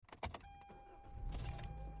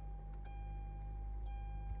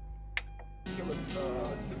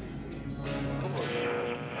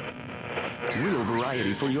Real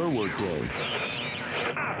variety for your workday.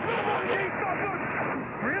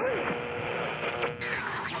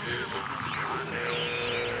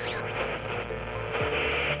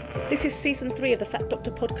 This is season 3 of the Fat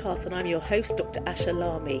Doctor podcast, and I'm your host, Dr. Asha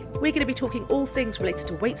Lamy. We're going to be talking all things related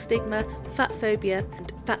to weight stigma, fat phobia,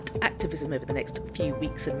 and fat activism over the next few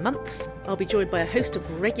weeks and months. I'll be joined by a host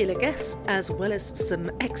of regular guests, as well as some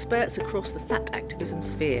experts across the fat activism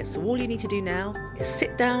sphere. So all you need to do now is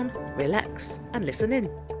sit down, relax, and listen in.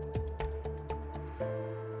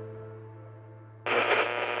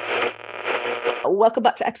 Welcome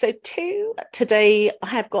back to episode 2. Today, I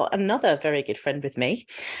have got another very good friend with me.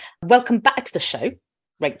 Welcome back to the show,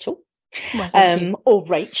 Rachel, or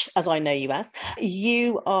Rach, as I know you as.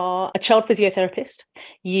 You are a child physiotherapist.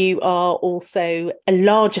 You are also a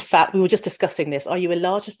larger fat. We were just discussing this. Are you a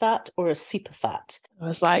larger fat or a super fat? I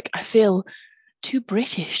was like, I feel too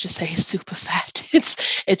British to say super fat.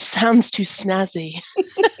 It sounds too snazzy.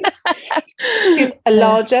 He's a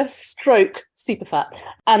larger stroke super fat.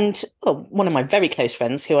 And one of my very close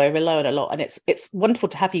friends who I rely on a lot. And it's wonderful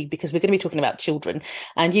to have you because we're going to be talking about children.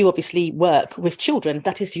 And you obviously work with children.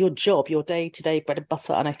 That is your job, your day-to-day bread and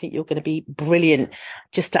butter. And I think you're going to be brilliant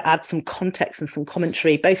just to add some context and some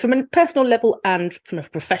commentary, both from a personal level and from a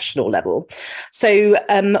professional level. So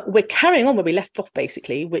we're carrying on where we left off,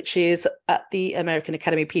 basically, which is at the American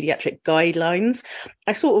Academy of Pediatric guidelines.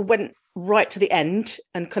 I sort of went right to the end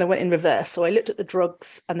and kind of went in reverse. So I looked at the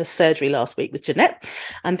drugs and the surgery last week with Jeanette.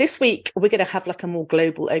 And this week, we're going to have like a more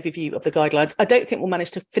global overview of the guidelines. I don't think we'll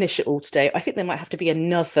manage to finish it all today. I think there might have to be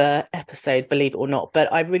another episode, believe it or not.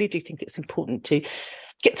 But I really do think it's important to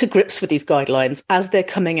get to grips with these guidelines as they're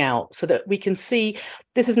coming out so that we can see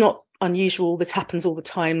this is not unusual. This happens all the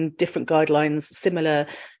time, different guidelines, similar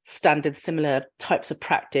standards, similar types of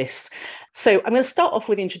practice. So I'm going to start off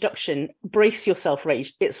with the introduction. Brace yourself,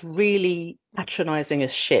 Rach. It's really patronising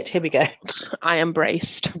as shit. Here we go. I am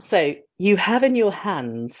braced. So you have in your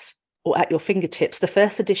hands or at your fingertips the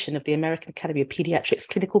first edition of the American Academy of Pediatrics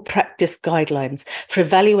Clinical Practice Guidelines for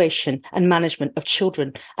Evaluation and Management of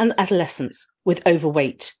Children and Adolescents with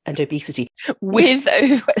Overweight and Obesity. With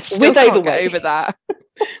overweight. Get over that.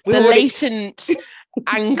 The latent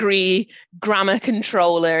angry grammar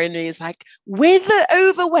controller in me is like, with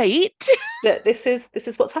overweight. This is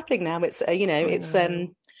what's happening now. It's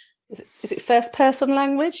is it first person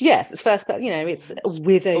language? Yes, it's first person. It's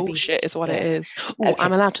with obesity. Bullshit is what it is. Okay.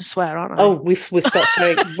 I'm allowed to swear, aren't I? Oh, we start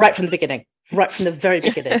swearing right from the beginning. Right from the very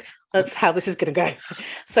beginning. That's how this is going to go.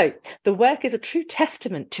 So the work is a true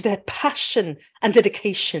testament to their passion and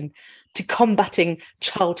dedication to combating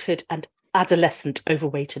childhood and adolescent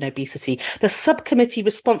overweight and obesity. The subcommittee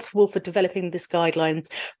responsible for developing this guidelines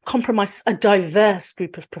comprises a diverse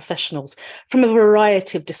group of professionals from a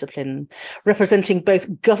variety of disciplines, representing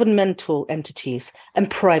both governmental entities and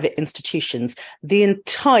private institutions. The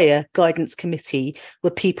entire guidance committee were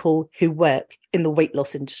people who work in the weight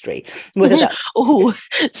loss industry. Whether that's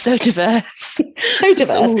so diverse. So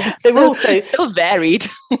diverse. They were also so varied.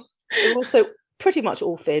 They were also pretty much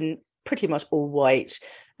all thin, pretty much all white,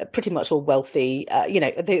 pretty much all wealthy.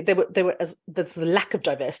 They were as the lack of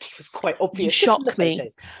diversity was quite obvious. You shock me.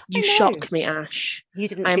 You shock me, Ash. You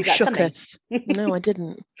didn't. I am shooketh. No, I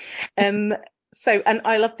didn't. So, and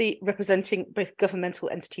I love the representing both governmental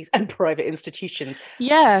entities and private institutions.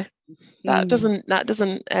 Yeah, that doesn't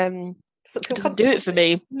do it for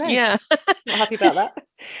me. No. Yeah, not happy about that.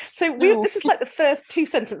 So this is like the first 2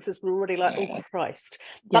 sentences we're already like, oh Christ,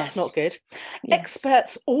 that's not good. Yes.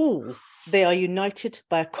 Experts they are united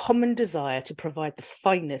by a common desire to provide the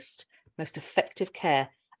finest, most effective care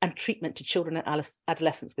and treatment to children and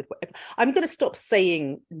adolescents with whatever. I'm going to stop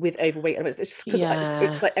saying with overweight. It's just because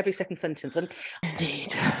it's like every second sentence. And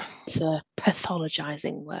indeed, it's a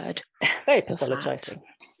pathologizing word. Very pathologizing.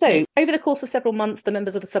 So over the course of several months, the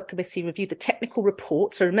members of the subcommittee reviewed the technical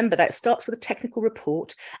report. So remember that it starts with a technical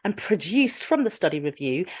report and produced from the study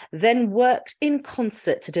review, then worked in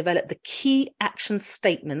concert to develop the key action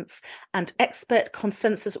statements and expert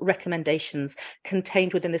consensus recommendations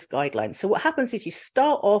contained within this guideline. So what happens is you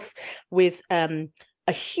start off with a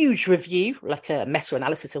huge review, like a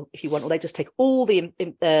meta-analysis, if you want, or they just take all the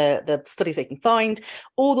studies they can find,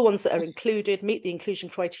 all the ones that are included, meet the inclusion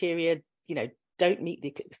criteria, don't meet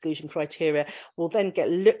the exclusion criteria, will then get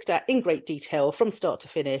looked at in great detail from start to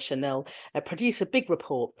finish, and they'll produce a big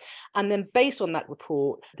report. And then based on that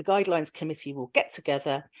report, the guidelines committee will get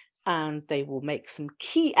together and they will make some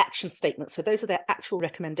key action statements. So those are their actual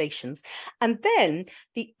recommendations. And then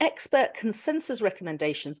the expert consensus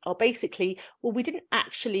recommendations are basically, well, we didn't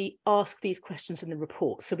actually ask these questions in the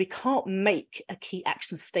report, so we can't make a key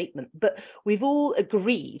action statement, but we've all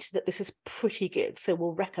agreed that this is pretty good, so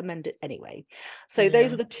we'll recommend it anyway. So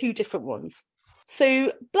those are the two different ones.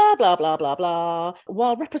 So blah, blah, blah, blah, blah.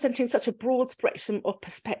 While representing such a broad spectrum of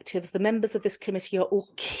perspectives, the members of this committee are all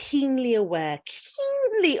keenly aware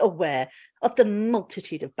of the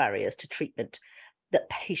multitude of barriers to treatment that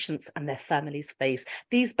patients and their families face.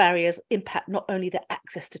 These barriers impact not only their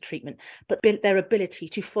access to treatment, but their ability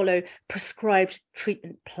to follow prescribed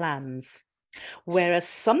treatment plans. Whereas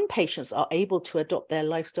some patients are able to adopt their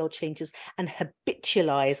lifestyle changes and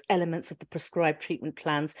habitualize elements of the prescribed treatment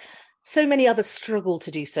plans, so many others struggle to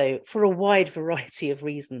do so for a wide variety of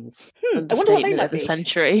reasons. I wonder what they might be. The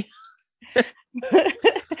century.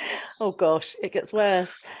 Oh gosh, it gets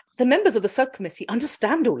worse. The members of the subcommittee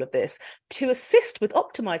understand all of this. To assist with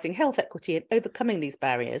optimizing health equity and overcoming these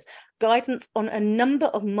barriers, guidance on a number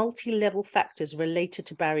of multi-level factors related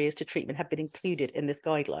to barriers to treatment have been included in this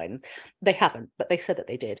guideline. They haven't, but they said that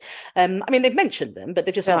they did. I mean, they've mentioned them, but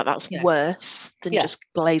they've just... that's worse than just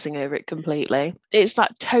glazing over it completely. It's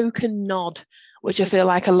that token nod, which I feel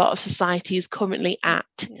like a lot of society is currently at.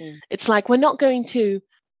 It's like, we're not going to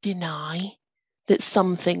deny that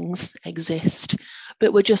some things exist,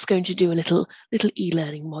 but we're just going to do a little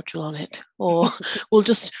e-learning module on it, or we'll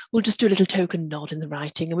just do a little token nod in the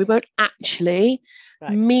writing, and we won't actually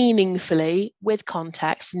meaningfully, with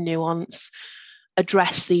context and nuance,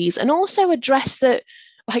 address these, and also address that,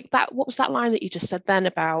 like that. What was that line that you just said then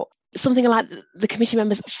about something like the committee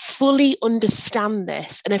members fully understand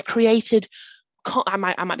this and have created. I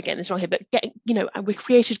might be getting this wrong here, but we've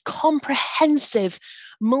created comprehensive,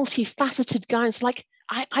 multifaceted guidance. Like,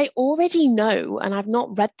 I already know, and I've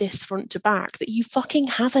not read this front to back, that you fucking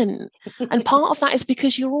haven't. And part of that is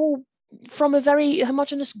because you're all from a very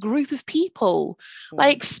homogenous group of people.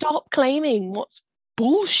 Like, stop claiming what's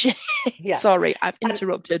bullshit. Sorry, I've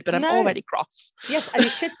interrupted, but I'm already cross. Yes, and you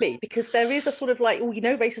should be, because there is a sort of like,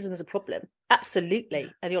 racism is a problem.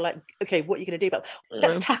 Absolutely. And you're like, okay, what are you going to do about it?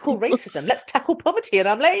 Let's tackle racism. Let's tackle poverty. And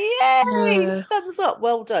I'm like, yay, thumbs up.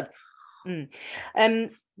 Well done.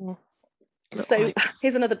 So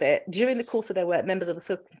here's another bit. During the course of their work, members of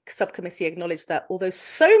the subcommittee acknowledged that although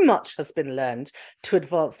so much has been learned to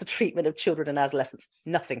advance the treatment of children and adolescents,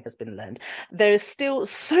 nothing has been learned. There is still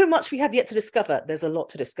so much we have yet to discover. There's a lot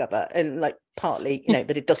to discover, and like partly,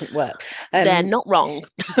 that it doesn't work. They're not wrong.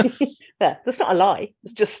 That's not a lie.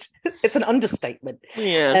 It's an understatement.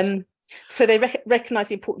 Yes. So they recognise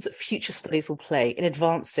the importance that future studies will play in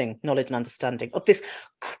advancing knowledge and understanding of this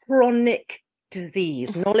chronic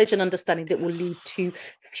disease. Knowledge and understanding that will lead to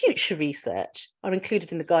future research are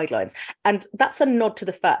included in the guidelines. And that's a nod to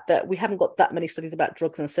the fact that we haven't got that many studies about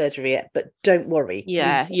drugs and surgery yet, but don't worry.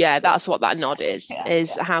 That's what that nod is.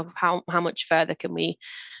 How much further can we,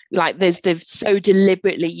 like, they've so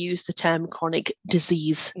deliberately used the term chronic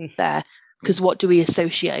disease there, because what do we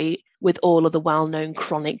associate with all of the well-known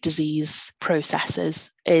chronic disease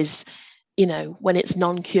processes is, when it's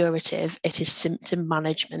non-curative, it is symptom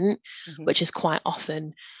management, which is quite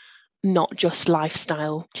often not just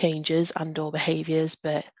lifestyle changes and or behaviours,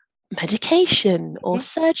 but medication or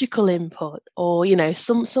surgical input, or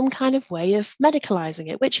some kind of way of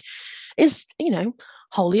medicalising it, which is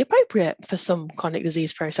wholly appropriate for some chronic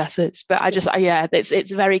disease processes. But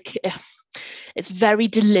it's very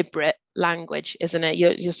deliberate language, isn't it?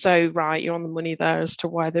 You're so right. You're on the money there as to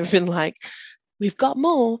why they've been like, we've got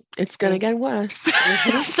more, it's going to get worse.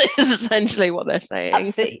 This is essentially what they're saying.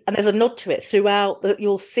 Absolutely. And there's a nod to it throughout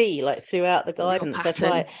you'll see, like, throughout the guidance. That's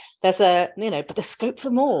right. There's but there's scope for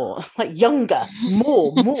more, like younger,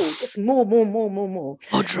 more, just more.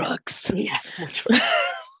 More drugs. Yeah, more drugs.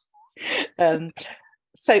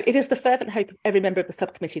 So it is the fervent hope of every member of the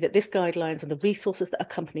subcommittee that this guidelines and the resources that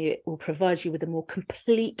accompany it will provide you with a more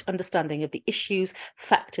complete understanding of the issues,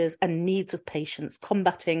 factors, and needs of patients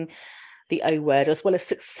combating the O word, as well as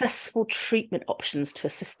successful treatment options to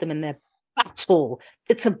assist them in their battle.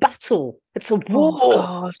 It's a battle. It's a war. Oh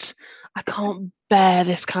God, I can't bear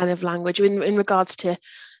this kind of language in regards to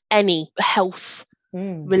any health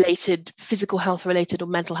related, physical health related, or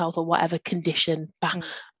mental health, or whatever condition.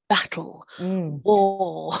 Battle,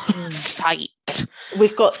 war, fight.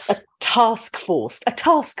 We've got a task force. You're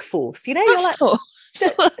like, force.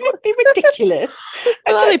 Don't be ridiculous.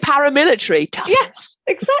 Paramilitary task force.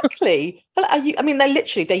 Exactly.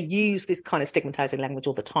 They use this kind of stigmatizing language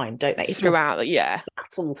all the time, don't they? Throughout,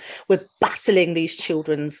 battle. We're battling these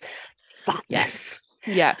children's fatness.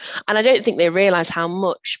 Yeah. And I don't think they realise how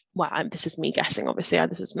much, well, this is me guessing, obviously,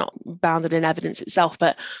 this is not bounded in evidence itself,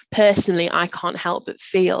 but personally, I can't help but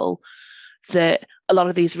feel that a lot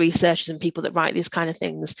of these researchers and people that write these kind of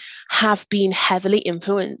things have been heavily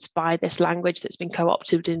influenced by this language that's been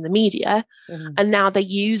co-opted in the media, and now they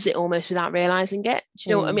use it almost without realising it. Do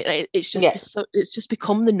you know what I mean? It's just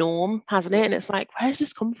become the norm, hasn't it? And it's like, where has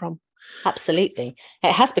this come from? Absolutely.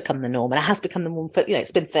 It has become the norm, and it has become the norm for,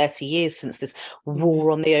 it's been 30 years since this war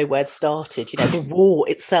on the O word started, the war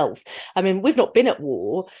itself. I mean, we've not been at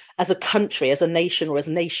war as a country, as a nation, or as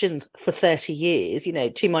nations for 30 years,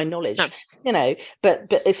 to my knowledge, but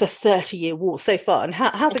it's a 30-year war so far. And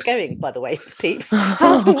how's it going, by the way, peeps?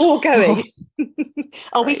 How's the war going?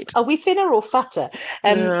 Are we thinner or fatter?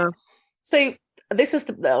 So this is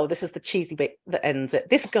the cheesy bit that ends it.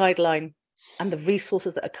 This guideline and the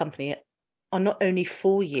resources that accompany it are not only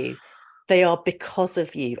for you, they are because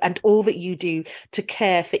of you and all that you do to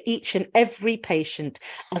care for each and every patient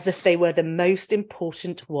as if they were the most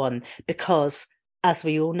important one, because, as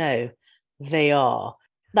we all know, they are.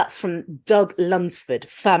 That's from Doug Lunsford,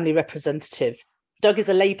 family representative. Doug is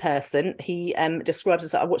a layperson. He describes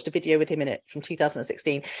it. I watched a video with him in it from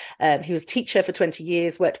 2016. He was a teacher for 20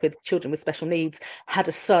 years, worked with children with special needs, had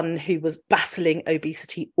a son who was battling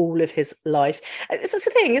obesity all of his life. It's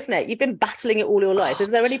a thing, isn't it? You've been battling it all your life.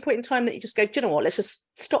 Is there any point in time that you just go, do you know what, let's just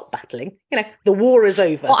stop battling? The war is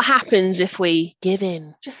over. What happens if we give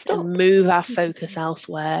in? Just stop. And move our focus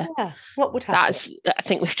elsewhere? Yeah. What would happen? I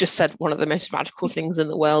think we've just said one of the most radical things in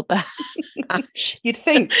the world there. You'd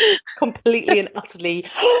think completely and utterly.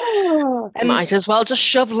 Might as well just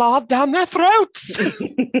shove lard down their throats.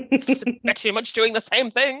 It's pretty much doing the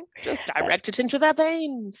same thing. Just direct it into their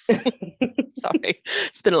veins. Sorry,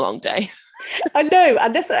 it's been a long day. I know,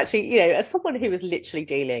 and that's actually, as someone who is literally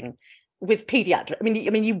dealing with pediatrics. I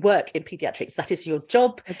mean, you work in pediatrics. That is your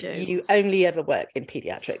job. I do. You only ever work in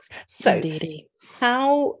pediatrics. So, indeedy.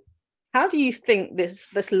 How do you think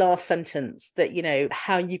this last sentence that,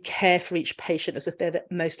 how you care for each patient as if they're the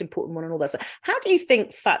most important one and all that stuff, how do you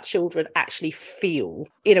think fat children actually feel?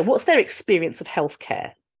 What's their experience of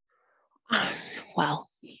healthcare? Well,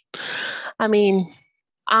 I mean,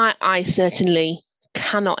 I certainly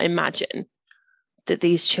cannot imagine that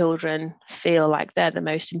these children feel like they're the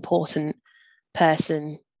most important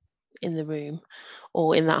person in the room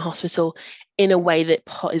or in that hospital in a way that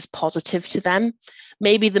is positive to them.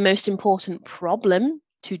 Maybe the most important problem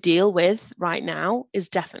to deal with right now is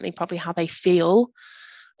definitely probably how they feel.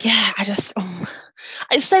 Yeah,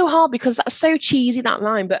 it's so hard because that's so cheesy, that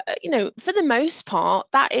line. But, for the most part,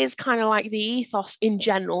 that is kind of like the ethos in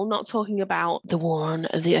general, not talking about the war on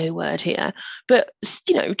the O word here. But,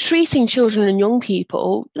 treating children and young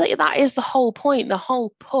people, that is the whole point, the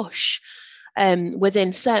whole push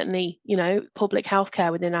within certainly, public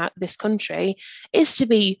healthcare within this country is to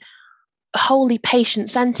be wholly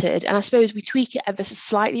patient-centered. And I suppose we tweak it ever so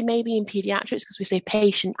slightly maybe in pediatrics because we say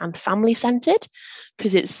patient and family-centered,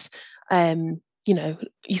 because it's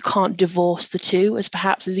you can't divorce the two as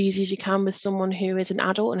perhaps as easy as you can with someone who is an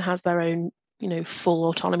adult and has their own full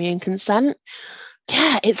autonomy and consent.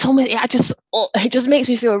 Yeah, it just makes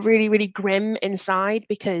me feel really, really grim inside,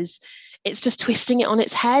 because it's just twisting it on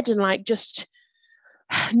its head. And just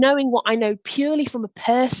knowing what I know purely from a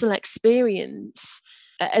personal experience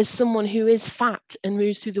as someone who is fat and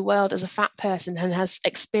moves through the world as a fat person and has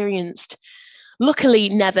experienced, luckily,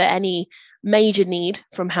 never any major need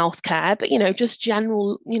from healthcare, but, just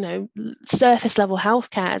general, surface level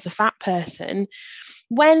healthcare as a fat person,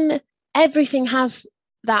 when everything has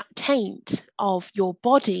that taint of your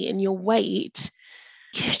body and your weight,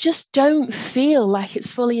 you just don't feel like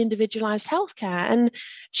it's fully individualized healthcare. And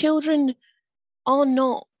children are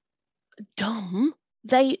not dumb.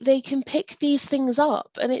 They can pick these things up,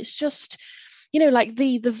 and it's just,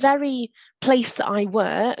 the very place that I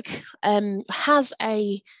work has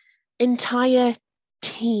a entire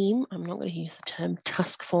team. I'm not going to use the term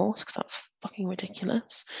task force because that's fucking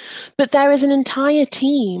ridiculous, but there is an entire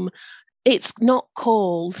team. It's not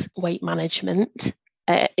called weight management.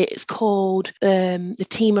 It's called the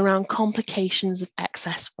team around complications of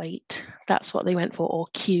excess weight. That's what they went for, or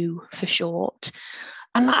Q for short.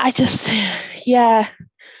 And I just,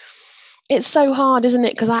 it's so hard, isn't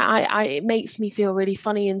it? Because it makes me feel really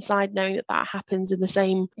funny inside knowing that happens in the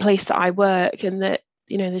same place that I work, and that,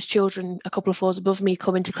 there's children a couple of floors above me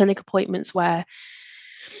come into clinic appointments where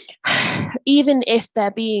even if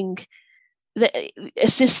they're being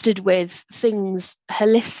assisted with things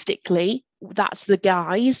holistically, that's the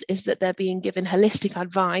guise, is that they're being given holistic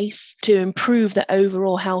advice to improve their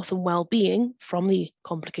overall health and well-being from the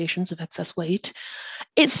complications of excess weight.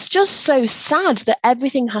 It's just so sad that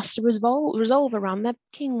everything has to resolve around their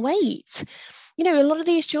fucking weight. You know, a lot of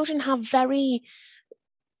these children have very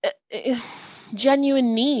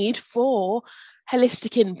genuine need for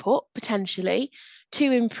holistic input, potentially,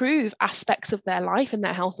 to improve aspects of their life and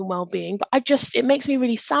their health and well-being. But it makes me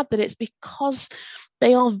really sad that it's because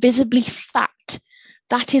they are visibly fat.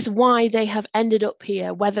 That is why they have ended up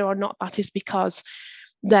here, whether or not that is because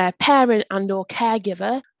their parent and or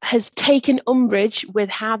caregiver has taken umbrage with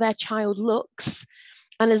how their child looks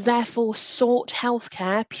and has therefore sought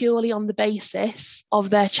healthcare purely on the basis of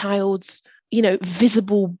their child's, you know,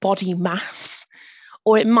 visible body mass.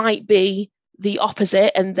 Or it might be the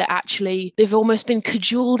opposite, and that actually they've almost been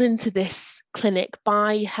cajoled into this clinic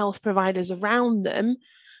by health providers around them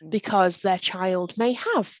because their child may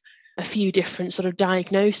have a few different sort of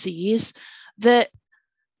diagnoses that,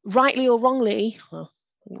 rightly or wrongly, well,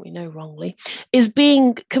 we know wrongly, is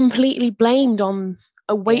being completely blamed on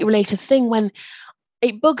a weight-related thing, when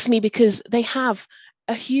it bugs me because they have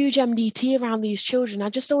a huge MDT around these children. I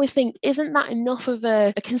just always think, isn't that enough of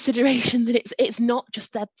a consideration that it's not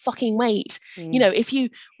just their fucking weight? You know,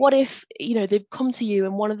 what if, you know, they've come to you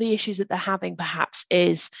and one of the issues that they're having perhaps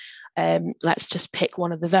is, let's just pick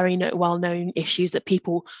one of the very well-known issues that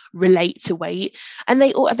people relate to weight, and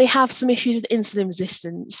they have some issues with insulin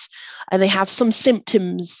resistance, and they have some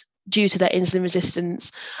symptoms due to their insulin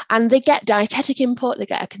resistance, and they get dietetic input, they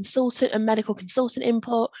get a medical consultant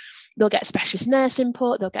input, they'll get specialist nurse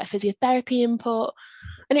input, they'll get physiotherapy input.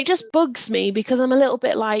 And it just bugs me because I'm a little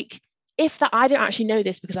bit like, I don't actually know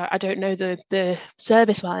this because I don't know the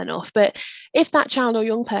service well enough, but if that child or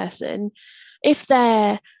young person, if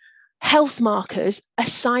their health markers,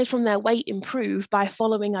 aside from their weight, improve by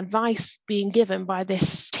following advice being given by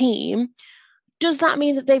this team, does that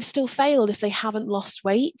mean that they've still failed if they haven't lost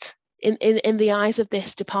weight in the eyes of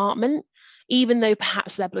this department, even though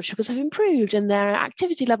perhaps their blood sugars have improved and their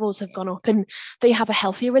activity levels have gone up and they have a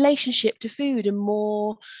healthier relationship to food and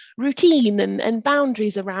more routine and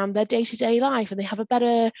boundaries around their day-to-day life, and they have a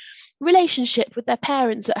better relationship with their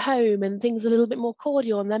parents at home and things are a little bit more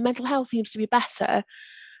cordial and their mental health seems to be better?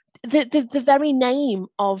 The very name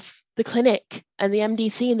of the clinic and the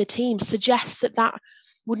MDT and the team suggests that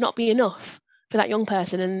would not be enough for that young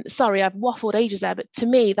person. And sorry, I've waffled ages there, but to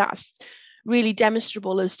me, that's really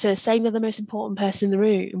demonstrable as to saying they're the most important person in the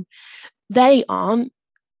room. They aren't.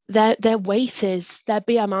 Their weight is, their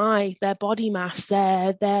BMI, their body mass,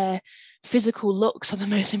 their physical looks are the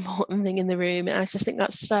most important thing in the room. And I just think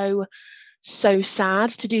that's so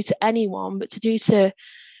sad to do to anyone, but to do to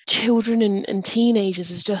children and teenagers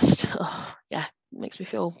is just, it makes me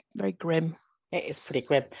feel very grim. It is pretty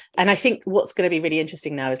grim. And I think what's going to be really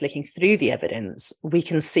interesting now is looking through the evidence, we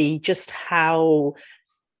can see just how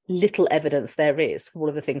little evidence there is for all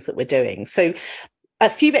of the things that we're doing. So a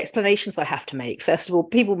few explanations I have to make. First of all,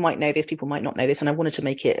 people might know this, people might not know this, and I wanted to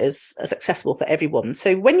make it as accessible for everyone.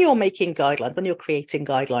 So when you're making guidelines, when you're creating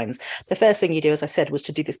guidelines, the first thing you do, as I said, was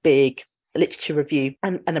to do this big literature review,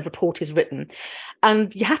 and a report is written.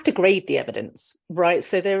 And you have to grade the evidence, right?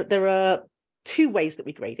 So there are two ways that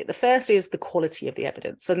we grade it. The first is the quality of the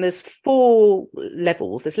evidence, and there's 4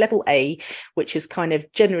 levels. There's level A, which is kind of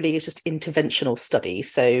generally is just interventional study.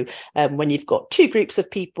 So when you've got 2 groups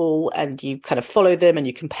of people and you kind of follow them and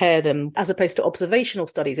you compare them, as opposed to observational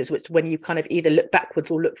studies, is which when you kind of either look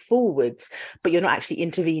backwards or look forwards, but you're not actually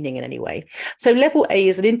intervening in any way. So level A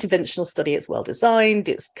is an interventional study. It's well designed,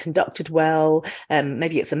 it's conducted well,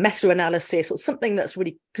 maybe it's a meta-analysis or something that's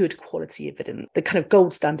really good quality evidence, the kind of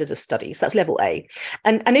gold standard of studies. That's level A.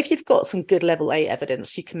 And if you've got some good level A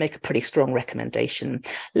evidence, you can make a pretty strong recommendation.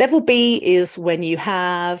 Level B is when you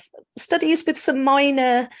have studies with some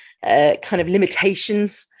minor kind of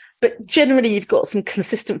limitations, but generally you've got some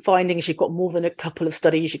consistent findings. You've got more than a couple of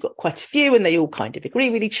studies, you've got quite a few, and they all kind of agree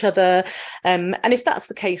with each other. And if that's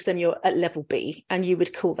the case, then you're at level B, and you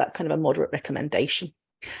would call that kind of a moderate recommendation.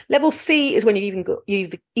 Level C is when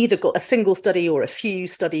you've either got a single study or a few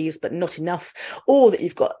studies, but not enough, or that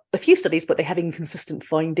you've got a few studies, but they have inconsistent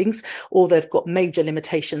findings, or they've got major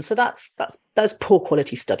limitations. So that's poor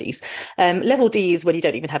quality studies. Level D is when you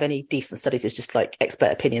don't even have any decent studies. It's just like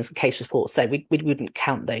expert opinions and case reports. So we wouldn't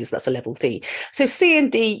count those. That's a level D. So C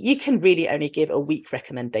and D, you can really only give a weak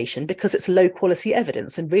recommendation because it's low quality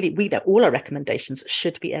evidence. And really, we know all our recommendations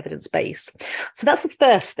should be evidence-based. So that's the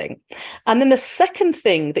first thing. And then the second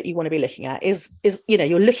thing that you want to be looking at is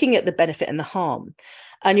you're looking at the benefit and the harm,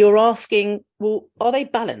 and you're asking, well, are they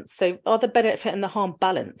balanced? So are the benefit and the harm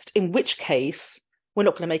balanced? In which case we're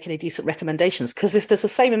not going to make any decent recommendations, because if there's the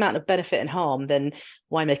same amount of benefit and harm, then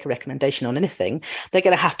why make a recommendation on anything? They're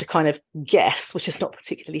going to have to kind of guess, which is not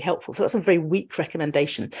particularly helpful. So that's a very weak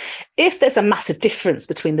recommendation. If there's a massive difference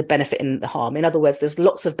between the benefit and the harm, in other words, there's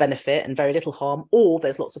lots of benefit and very little harm, or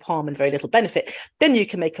there's lots of harm and very little benefit, then you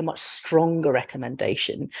can make a much stronger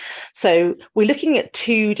recommendation. So we're looking at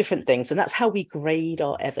two different things, and that's how we grade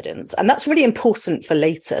our evidence. And that's really important for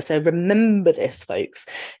later. So remember this, folks.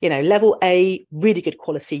 Level A, really good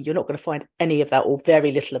quality. You're not going to find any of that or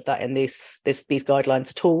very little of that in these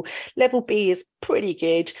guidelines at all. Level B is pretty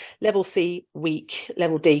good. Level C, weak.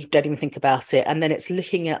 Level D, don't even think about it. And then it's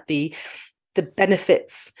looking at the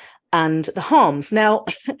benefits and the harms. Now,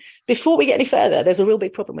 before we get any further, there's a real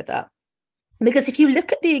big problem with that. Because if you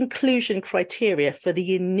look at the inclusion criteria for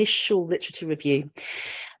the initial literature review,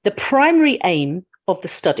 the primary aim of the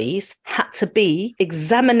studies had to be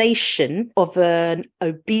examination of an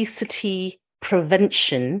obesity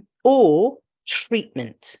prevention or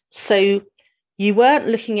treatment. So you weren't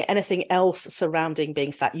looking at anything else surrounding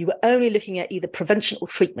being fat. You were only looking at either prevention or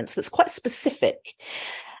treatment. So that's quite specific.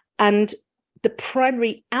 And the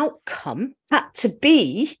primary outcome had to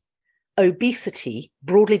be obesity,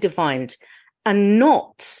 broadly defined, and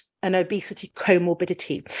not an obesity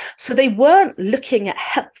comorbidity. So they weren't looking at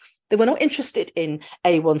health. They were not interested in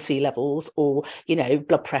A1C levels or,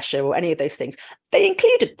 blood pressure or any of those things. They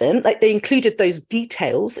included them, they included those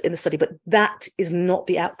details in the study, but that is not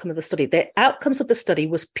the outcome of the study. The outcomes of the study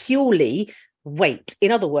was purely weight.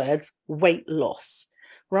 In other words, weight loss,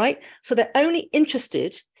 right? So they're only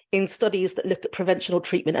interested in studies that look at prevention or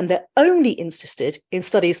treatment, and they're only interested in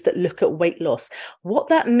studies that look at weight loss. What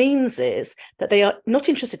that means is that they are not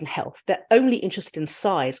interested in health. They're only interested in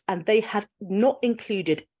size, and they have not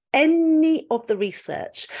included any of the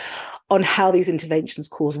research on how these interventions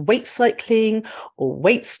cause weight cycling or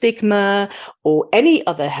weight stigma or any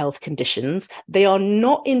other health conditions. They are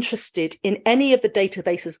not interested in any of the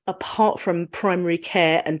databases apart from primary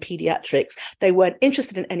care and pediatrics. They weren't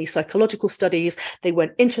interested in any psychological studies. They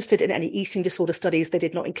weren't interested in any eating disorder studies. They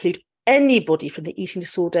did not include anybody from the eating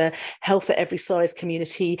disorder, health at every size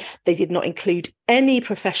community. They did not include any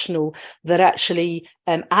professional that actually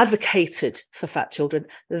advocated for fat children.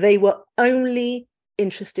 They were only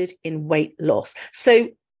interested in weight loss. So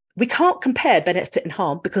we can't compare benefit and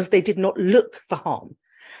harm because they did not look for harm.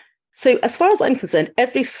 So as far as I'm concerned,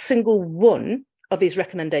 every single one of these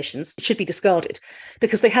recommendations should be discarded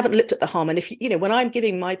because they haven't looked at the harm. And if when I'm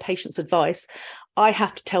giving my patients advice, I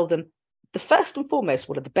have to tell them, the first and foremost,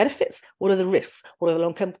 what are the benefits? What are the risks? What are the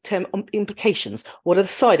long-term implications? What are the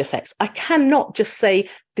side effects? I cannot just say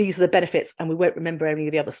these are the benefits and we won't remember any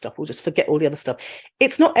of the other stuff. We'll just forget all the other stuff.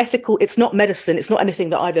 It's not ethical. It's not medicine. It's not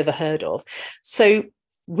anything that I've ever heard of. So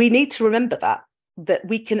we need to remember that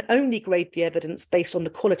we can only grade the evidence based on the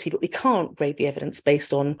quality, but we can't grade the evidence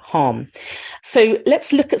based on harm. So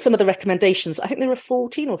let's look at some of the recommendations. I think there are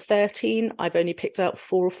 14 or 13. I've only picked out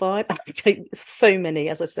 4 or 5. So many,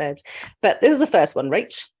 as I said. But this is the first one,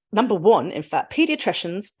 Rach. Number 1, in fact,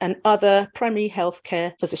 pediatricians and other primary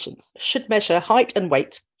healthcare physicians should measure height and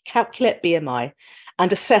weight, calculate BMI,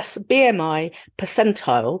 and assess BMI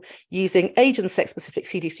percentile using age and sex-specific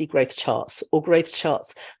CDC growth charts or growth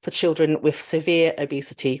charts for children with severe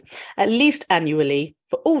obesity, at least annually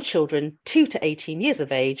for all children 2 to 18 years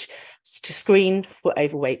of age to screen for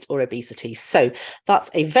overweight or obesity. So that's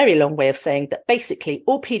a very long way of saying that basically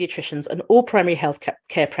all paediatricians and all primary health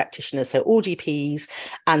care practitioners, so all GPs,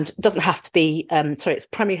 and doesn't have to be, it's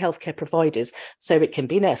primary healthcare providers. So it can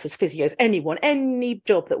be nurses, physios, anyone, any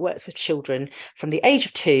job that works with children from the age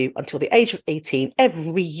of 2 until the age of 18,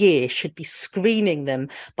 every year should be screening them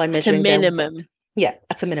by measuring their minimum. Yeah,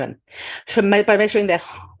 at a minimum, by measuring their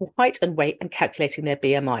height and weight and calculating their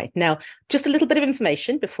BMI. Now, just a little bit of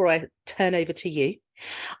information before I turn over to you.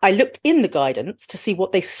 I looked in the guidance to see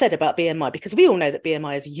what they said about BMI, because we all know that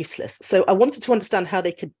BMI is useless. So I wanted to understand how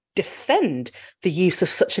they could defend the use of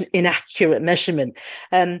such an inaccurate measurement.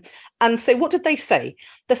 And so what did they say?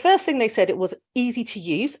 The first thing they said, it was easy to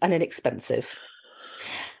use and inexpensive.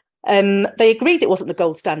 They agreed it wasn't the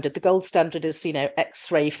gold standard. The gold standard is,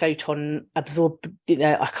 X-ray, photon, absorption.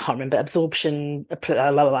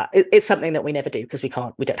 Blah, blah, blah. It's something that we never do because we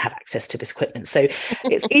don't have access to this equipment. So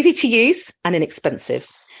it's easy to use and inexpensive.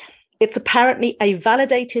 It's apparently a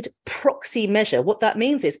validated proxy measure. What that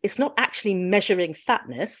means is it's not actually measuring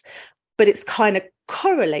fatness, but it's kind of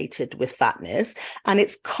correlated with fatness, and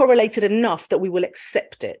it's correlated enough that we will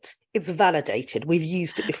accept it. It's validated. We've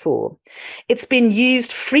used it before. It's been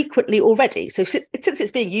used frequently already. So since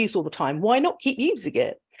it's being used all the time, why not keep using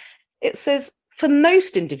it? It says for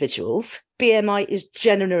most individuals, BMI is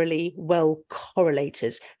generally well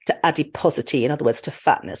correlated to adiposity, in other words, to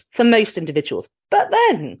fatness, for most individuals. But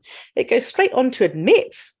then it goes straight on to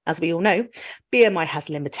admit, as we all know, BMI has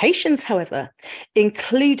limitations, however,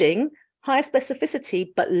 including higher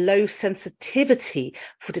specificity but low sensitivity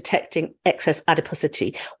for detecting excess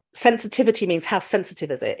adiposity. Sensitivity means how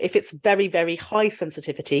sensitive is it? If it's very, very high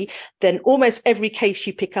sensitivity, then almost every case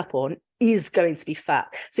you pick up on is going to be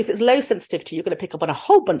fat. So if it's low sensitivity, you're going to pick up on a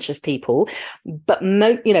whole bunch of people, but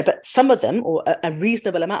but some of them, or a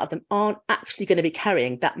reasonable amount of them, aren't actually going to be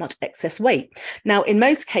carrying that much excess weight. Now, in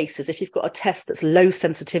most cases, if you've got a test that's low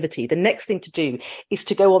sensitivity, the next thing to do is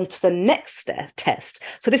to go on to the next test.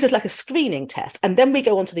 So this is like a screening test, and then we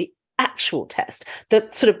go on to the actual test, the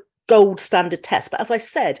sort of gold standard test. But as I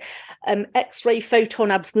said, X-ray, photon,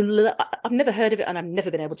 I've never heard of it, and I've never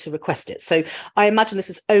been able to request it. So I imagine this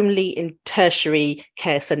is only in tertiary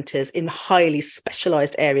care centres, in highly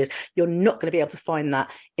specialised areas. You're not going to be able to find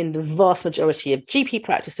that in the vast majority of GP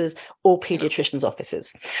practices or paediatricians'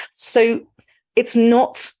 offices. So it's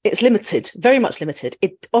limited, very much limited.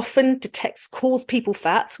 It often calls people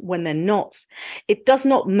fat when they're not. It does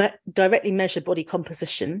not directly measure body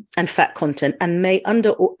composition and fat content, and may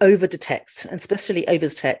under or over detect, and especially over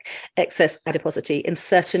detect, excess adiposity in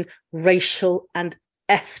certain racial and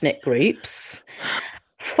ethnic groups.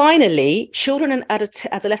 Finally, children and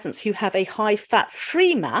adolescents who have a high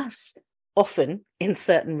fat-free mass, often in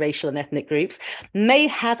certain racial and ethnic groups, may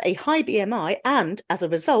have a high BMI and, as a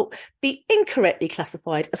result, be incorrectly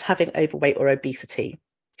classified as having overweight or obesity.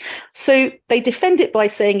 So they defend it by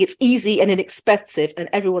saying it's easy and inexpensive and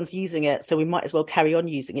everyone's using it, so we might as well carry on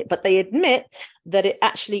using it. But they admit that it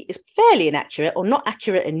actually is fairly inaccurate, or not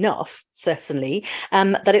accurate enough, certainly,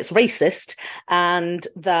 that it's racist, and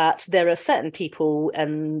that there are certain people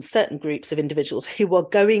and certain groups of individuals who are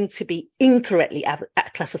going to be incorrectly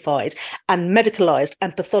classified and medicalized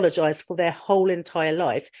and pathologized for their whole entire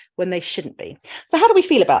life when they shouldn't be. So how do we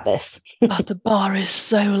feel about this? Oh, the bar is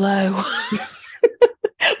so low.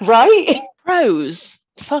 Right? Pros,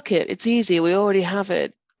 fuck it, it's easy, we already have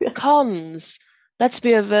it. Cons, let's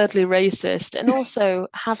be overtly racist and also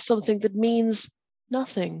have something that means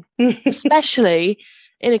nothing, especially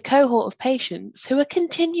in a cohort of patients who are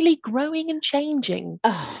continually growing and changing.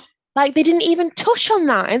 Oh. Like, they didn't even touch on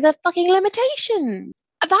that in their fucking limitation.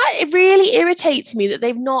 That, it really irritates me that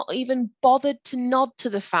they've not even bothered to nod to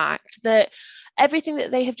the fact that everything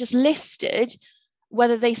that they have just listed,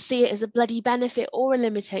 whether they see it as a bloody benefit or a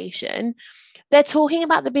limitation, they're talking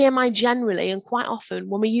about the BMI generally. And quite often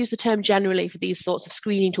when we use the term generally for these sorts of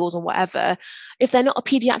screening tools or whatever, if they're not a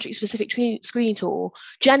pediatric specific screening tool,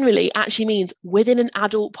 generally actually means within an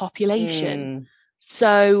adult population.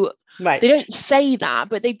 So right. They don't say that,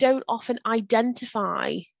 but they don't often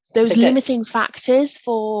identify those limiting factors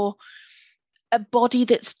for a body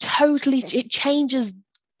that's totally, it changes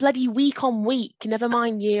bloody week on week, never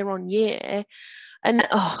mind year on year. And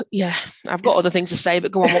I've got other things to say,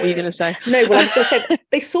 but go on, what were you going to say? No, well, I was going to say,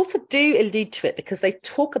 they sort of do allude to it because they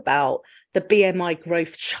talk about the BMI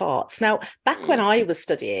growth charts. Now, back when I was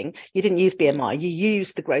studying, you didn't use BMI, you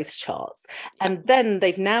used the growth charts. And then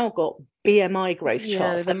they've now got BMI growth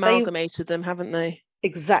charts. They've amalgamated them, haven't they?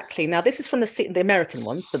 Exactly. Now, this is from the American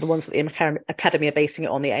ones, the ones that the Academy are basing it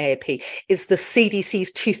on, the AAP, is the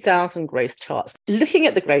CDC's 2000 growth charts. Looking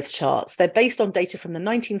at the growth charts, they're based on data from the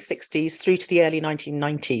 1960s through to the early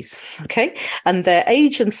 1990s, okay? And they're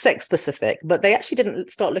age and sex specific, but they actually didn't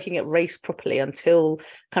start looking at race properly until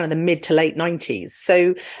kind of the mid to late 90s.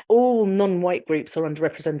 So all non-white groups are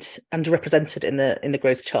underrepresented in the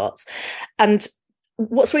growth charts. And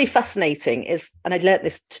what's really fascinating is, and I learnt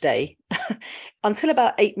this today, until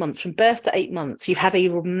about 8 months, from birth to 8 months, you have a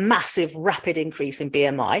massive, rapid increase in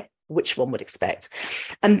BMI, which one would expect.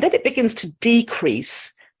 And then it begins to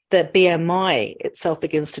decrease. The BMI itself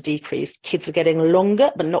begins to decrease. Kids are getting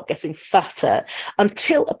longer, but not getting fatter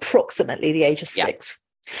until approximately the age of 6.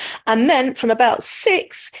 And then from about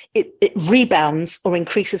 6, it rebounds or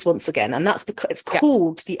increases once again. And that's because it's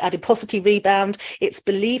called the adiposity rebound. It's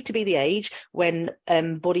believed to be the age when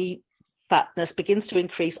body fatness begins to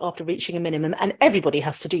increase after reaching a minimum. And everybody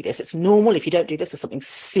has to do this. It's normal. If you don't do this, there's something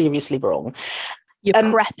seriously wrong. You're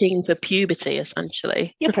prepping for puberty,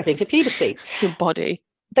 essentially. You're prepping for puberty. Your body.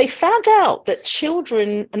 They found out that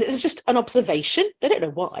children, and this is just an observation, they don't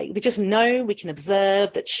know why, we just know, we can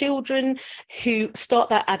observe that children who start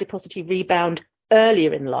that adiposity rebound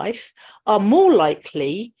earlier in life are more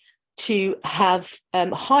likely to have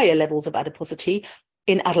higher levels of adiposity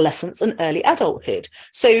in adolescence and early adulthood.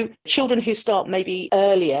 So children who start maybe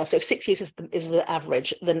earlier, so if 6 years is the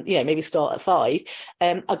average, then maybe start at 5,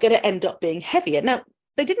 are going to end up being heavier. Now,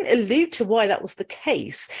 they didn't allude to why that was the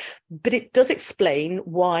case, but it does explain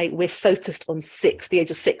why we're focused on the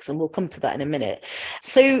age of 6, and we'll come to that in a minute.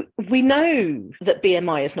 So we know that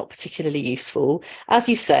BMI is not particularly useful. As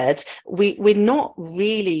you said, we're not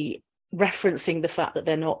really referencing the fact that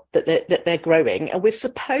they're growing, and we're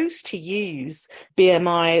supposed to use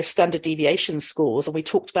BMI standard deviation scores, and we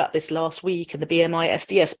talked about this last week, and the BMI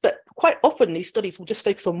SDS, but quite often these studies will just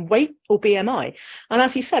focus on weight or BMI, and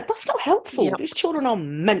as you said, that's not helpful. Yep. These children are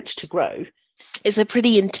meant to grow. It's a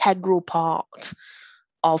pretty integral part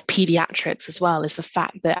of pediatrics as well, is the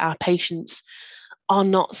fact that our patients are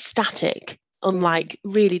not static, unlike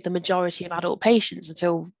really the majority of adult patients,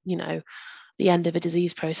 until the end of a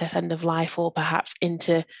disease process, end of life, or perhaps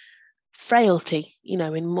into frailty,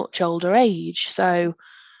 in much older age. So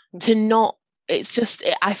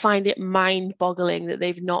I find it mind-boggling that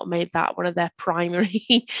they've not made that one of their primary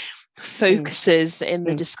focuses in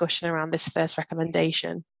the discussion around this first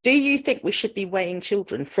recommendation. Do you think we should be weighing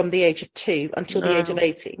children from the age of 2 until the age of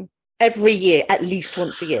 18? Every year, at least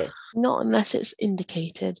once a year? Not unless it's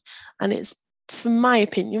indicated. And it's, from my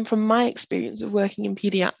opinion, from my experience of working in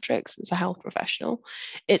pediatrics as a health professional,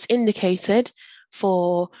 it's indicated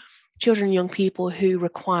for children and young people who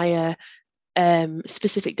require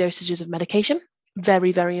specific dosages of medication.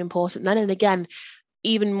 Very, very important then. And again,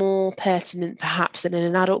 even more pertinent perhaps than in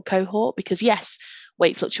an adult cohort, because yes,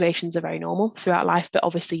 weight fluctuations are very normal throughout life, but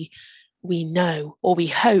obviously we know, or we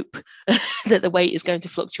hope, that the weight is going to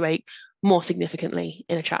fluctuate more significantly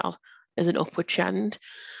in a child as an upward trend.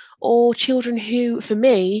 Or children who, for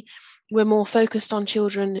me, we're more focused on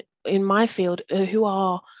children in my field who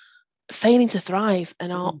are failing to thrive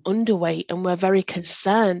and are underweight, and we're very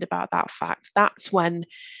concerned about that fact. That's when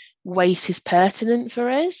weight is pertinent for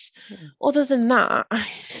us. Other than that, I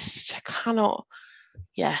cannot,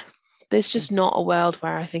 there's just not a world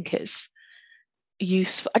where I think it's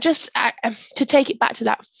useful. To take it back to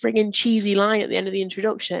that frigging cheesy line at the end of the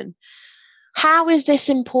introduction, how is this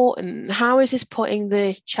important? How is this putting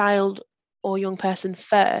the child or young person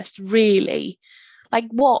first, really? Like,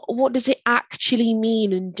 what does it actually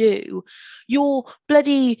mean and do? Your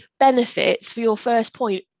bloody benefits, for your first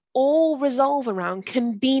point, all resolve around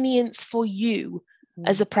convenience for you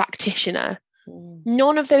as a practitioner.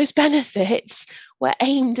 None of those benefits were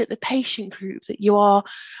aimed at the patient group that you are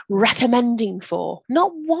recommending for.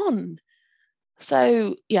 Not one.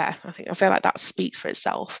 So, I feel like that speaks for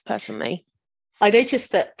itself, personally. I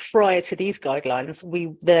noticed that prior to these guidelines,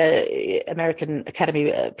 the American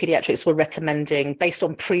Academy of Pediatrics were recommending, based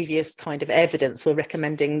on previous kind of evidence, were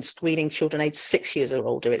recommending screening children aged 6 years or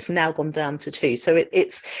older. It's now gone down to 2. So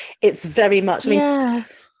it's very much,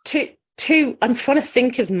 two, I'm trying to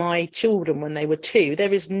think of my children when they were 2.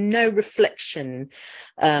 There is no reflection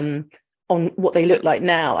on what they look like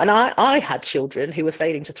now. And I had children who were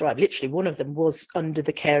failing to thrive. Literally, one of them was under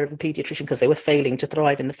the care of a paediatrician because they were failing to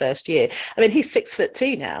thrive in the first year. I mean, he's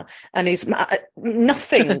 6'2" now, and he's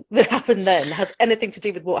nothing that happened then has anything to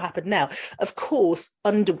do with what happened now. Of course,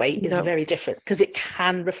 underweight is very different because it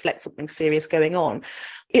can reflect something serious going on.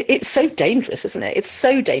 It's so dangerous, isn't it? It's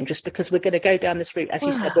so dangerous because we're going to go down this route, as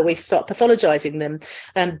you said, where we start pathologizing them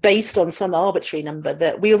based on some arbitrary number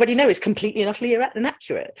that we already know is completely and utterly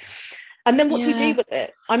inaccurate. And then what do we do with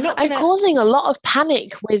it? And causing a lot of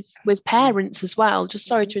panic with parents as well. Just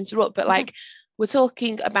sorry to interrupt, but we're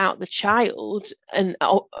talking about the child and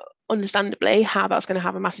understandably how that's going to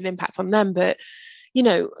have a massive impact on them. But,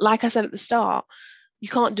 like I said at the start, you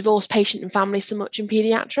can't divorce patient and family so much in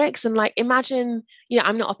pediatrics. And imagine,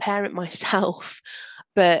 I'm not a parent myself,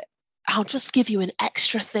 but I'll just give you an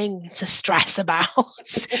extra thing to stress about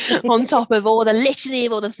on top of all the litany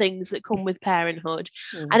of other things that come with parenthood.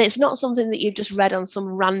 And it's not something that you've just read on some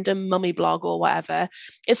random mummy blog or whatever.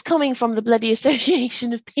 It's coming from the bloody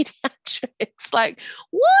Association of Pediatrics.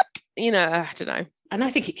 What? I don't know. And I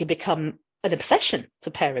think it can become an obsession for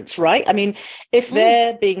parents, right? I mean, if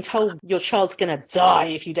they're being told your child's going to die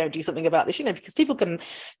if you don't do something about this, because people can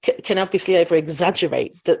obviously over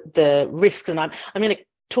exaggerate the risks. And I'm going to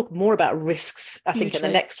talk more about risks, I think, in the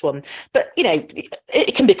next one. But,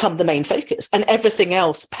 it can become the main focus and everything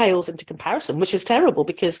else pales into comparison, which is terrible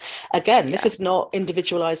because, again, this is not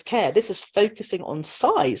individualized care. This is focusing on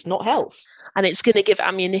size, not health. And it's going to give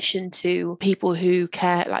ammunition to people who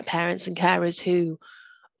care, like parents and carers who,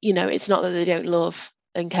 it's not that they don't love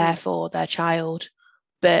and care for their child,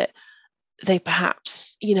 but they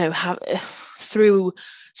perhaps, through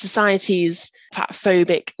society's fat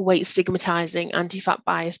phobic, weight stigmatizing, anti-fat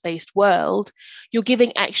bias based world, you're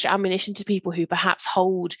giving extra ammunition to people who perhaps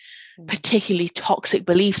hold particularly toxic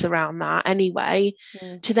beliefs around that anyway,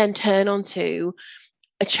 to then turn onto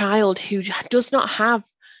a child who does not have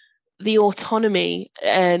the autonomy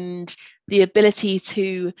and the ability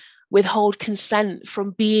to withhold consent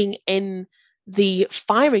from being in the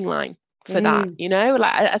firing line for that, you know.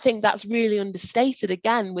 Like, I think that's really understated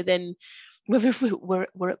again within,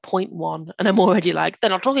 we're at point one and I'm already like, they're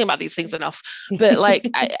not talking about these things enough. But like,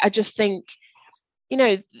 I just think, you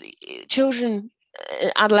know, children,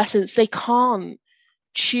 adolescents, they can't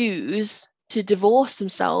choose to divorce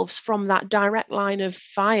themselves from that direct line of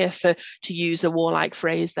fire, to use a warlike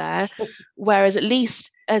phrase there. Whereas at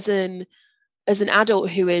least as an adult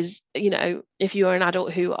who is, you know, if you are an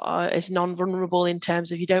adult who is non-vulnerable in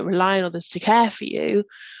terms of you don't rely on others to care for you,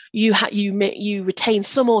 you retain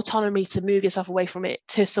some autonomy to move yourself away from it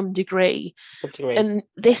to some degree. And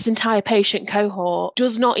this entire patient cohort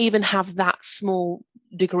does not even have that small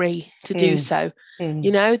degree to do so.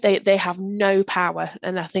 You know, they have no power.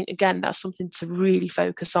 And I think, again, that's something to really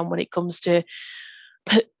focus on when it comes to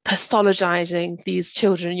pathologizing these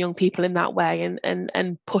children and young people in that way,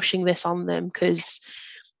 and pushing this on them, because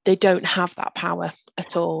they don't have that power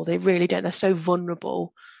at all. They really don't. They're so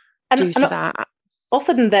vulnerable due to that.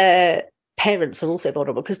 Often their parents are also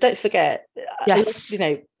vulnerable, because don't forget, you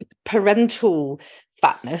know, parental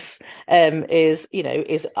fatness is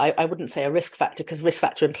I wouldn't say a risk factor, because risk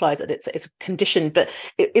factor implies that it's a condition, but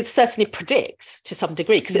it certainly predicts to some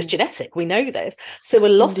degree, because it's genetic. We know this. So a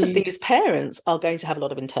lot of these parents are going to have a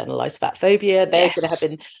lot of internalized fat phobia. They're going to have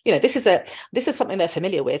been, you know, this is something they're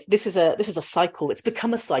familiar with. This is a cycle. It's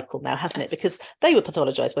become a cycle now, hasn't it? Because they were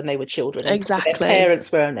pathologized when they were children. Exactly. Their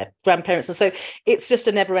parents were, and their grandparents, and so it's just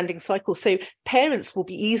a never-ending cycle. So parents will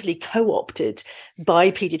be easily co-opted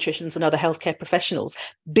by pediatricians and other healthcare professionals,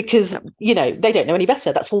 because you know, they don't know any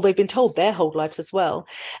better. That's all they've been told their whole lives as well.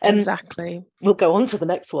 Exactly. We'll go on to the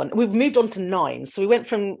next one. We've moved on to 9, so we went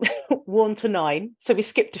from 1 to 9, so we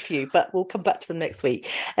skipped a few, but we'll come back to them next week.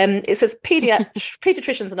 It says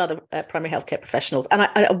pediatricians and other primary healthcare professionals, and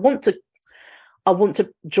I want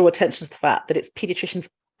to draw attention to the fact that it's pediatricians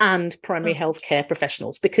and primary healthcare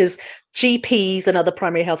professionals, because GPs and other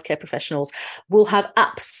primary healthcare professionals will have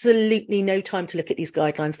absolutely no time to look at these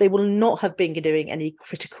guidelines. They will not have been doing any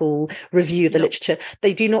critical review of the literature.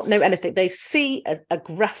 They do not know anything. They see a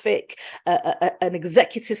graphic, an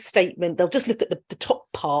executive statement. They'll just look at the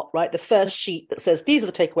top part, right? The first sheet that says, these are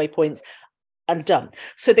the takeaway points, and done.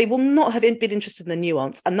 So they will not have been interested in the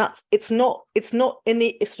nuance, and it's not in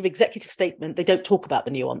the sort of executive statement. They don't talk about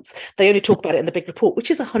the nuance. They only talk about it in the big report, which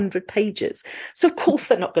is 100 pages. So of course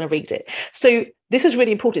they're not going to read it. So this is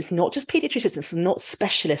really important. It's not just pediatricians, it's not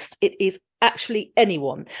specialists. It is actually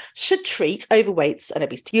anyone should treat overweight and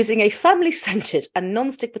obesity using a family-centered and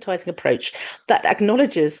non-stigmatizing approach that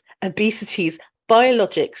acknowledges obesity's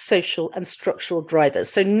biologic, social, and structural drivers.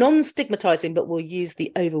 So non-stigmatizing, but we'll use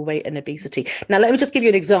the overweight and obesity. Now, let me just give you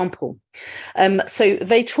an example. So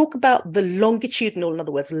they talk about the longitudinal, in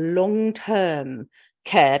other words, long-term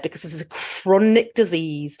care, because this is a chronic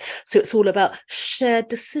disease. So it's all about shared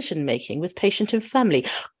decision-making with patient and family,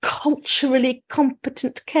 culturally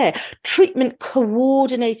competent care, treatment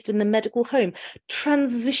coordinated in the medical home,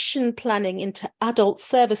 transition planning into adult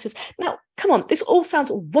services. Now, come on, this all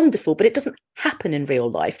sounds wonderful, but it doesn't happen in real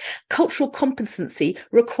life. Cultural competency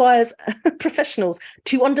requires professionals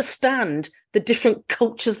to understand the different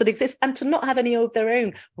cultures that exist and to not have any of their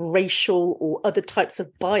own racial or other types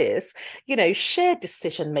of bias. You know, shared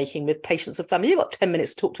decision making with patients and family. You've got 10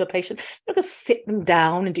 minutes to talk to a patient. You're going to sit them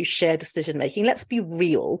down and do shared decision making. Let's be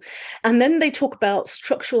real. And then they talk about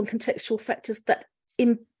structural and contextual factors that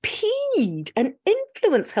impede and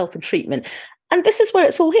influence health and treatment. And this is where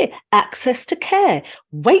it's all here. Access to care,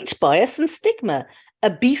 weight bias and stigma,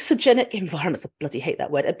 obesogenic environments. I bloody hate that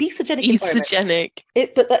word. Obesogenic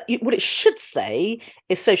environments. What it should say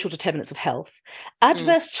is social determinants of health,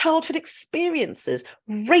 adverse childhood experiences,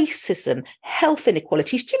 racism, health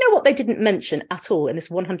inequalities. Do you know what they didn't mention at all in this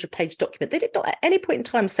 100-page document? They did not at any point in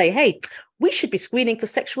time say, hey, we should be screening for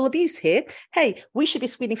sexual abuse here. Hey, we should be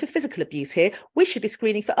screening for physical abuse here. We should be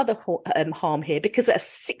screening for other harm here, because a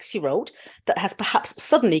 6-year-old that has perhaps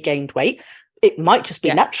suddenly gained weight, it might just be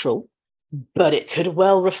natural, but it could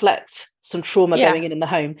well reflect some trauma going in the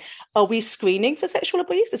home. Are we screening for sexual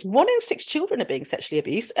abuse? It's 1 in 6 children are being sexually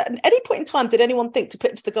abused. At any point in time, did anyone think to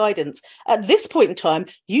put into the guidance, at this point in time,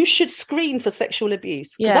 you should screen for sexual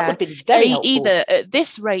abuse? Because that would be very helpful. Either at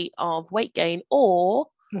this rate of weight gain, or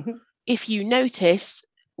if you notice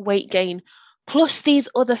weight gain plus these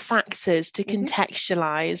other factors to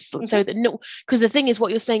contextualize, so that because the thing is,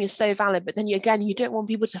 what you're saying is so valid, but then you don't want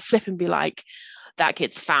people to flip and be like, that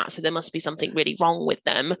kid's fat, so there must be something really wrong with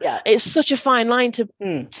them. It's such a fine line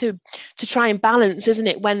to try and balance, isn't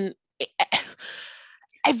it, when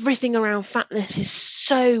everything around fatness is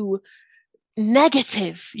so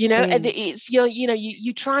negative, and it's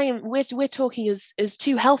you try, and we're talking as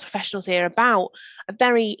two health professionals here about a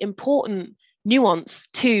very important nuance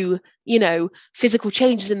to physical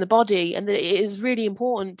changes in the body, and that it is really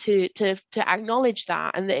important to acknowledge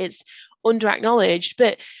that, and that it's under acknowledged.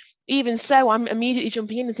 But even so, I'm immediately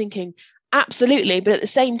jumping in and thinking, absolutely, but at the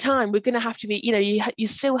same time, we're going to have to be, you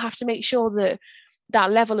still have to make sure that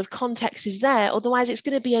that level of context is there. Otherwise, it's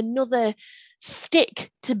going to be another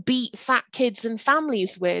stick to beat fat kids and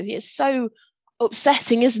families with. It's so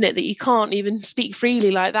upsetting, isn't it, that you can't even speak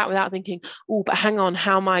freely like that without thinking, oh, but hang on,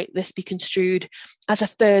 how might this be construed as a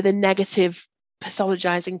further negative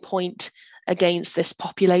pathologizing point against this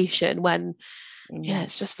population, when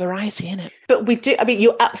it's just variety, isn't it? But we do, I mean,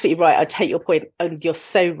 you're absolutely right. I take your point, and you're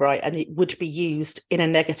so right, and it would be used in a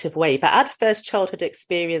negative way. But adverse childhood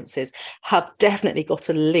experiences have definitely got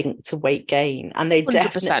a link to weight gain, and they 100%.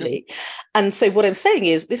 Definitely. And so what I'm saying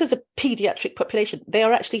is, this is a pediatric population. They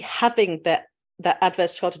are actually having that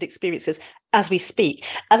adverse childhood experiences as we speak.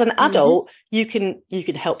 As an adult, you can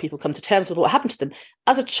help people come to terms with what happened to them.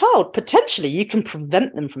 As a child, potentially you can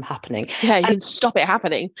prevent them from happening. Yeah, you can stop it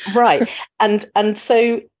happening. Right. And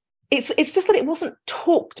so it's just that it wasn't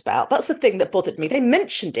talked about. That's the thing that bothered me. They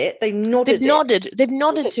mentioned it, they've nodded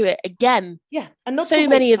to it again. Yeah. And not so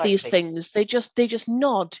many of these things, they just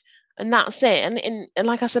nod, and that's it. And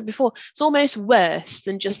like I said before, it's almost worse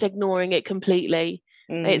than just ignoring it completely.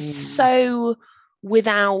 It's so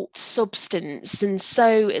without substance, and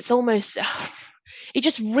so it's almost, it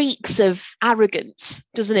just reeks of arrogance,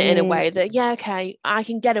 doesn't it, in a way that, okay, I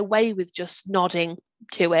can get away with just nodding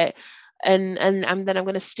to it, and then I'm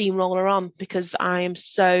going to steamroller on because I am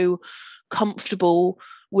so comfortable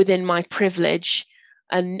within my privilege,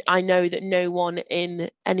 and I know that no one in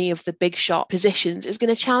any of the big shot positions is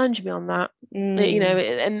going to challenge me on that. And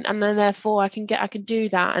then therefore I can do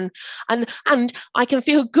that, and I can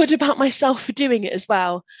feel good about myself for doing it as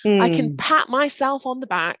well. I can pat myself on the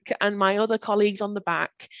back and my other colleagues on the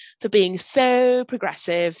back for being so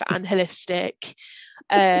progressive and holistic,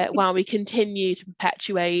 while we continue to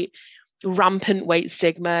perpetuate rampant weight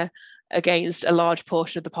stigma against a large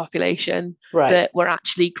portion of the population, right? But we're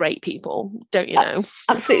actually great people, don't you know?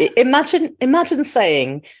 Absolutely. Imagine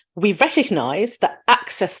saying, we recognise that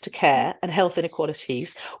access to care and health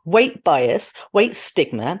inequalities, weight bias, weight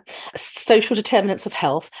stigma, social determinants of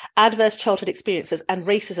health, adverse childhood experiences, and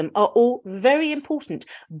racism are all very important,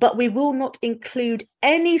 but we will not include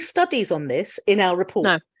any studies on this in our report.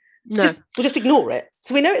 No. We'll just ignore it.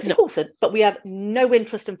 So we know it's important, but we have no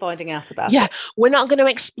interest in finding out about it. Yeah, we're not going to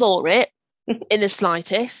explore it in the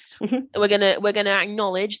slightest. We're gonna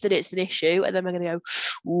acknowledge that it's an issue, and then we're gonna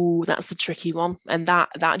go, ooh, that's the tricky one, and that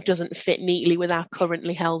doesn't fit neatly with our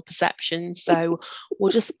currently held perceptions. So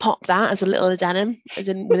we'll just pop that as a little addendum, as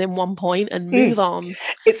in within one point, and move on.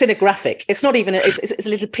 It's in a graphic. It's not even. It's a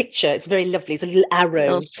little picture. It's very lovely. It's a little arrow,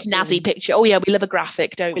 a little snazzy picture. Oh yeah, we love a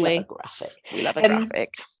graphic, don't we? We love a graphic. We love a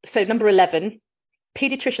graphic. So number 11.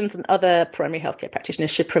 Paediatricians and other primary healthcare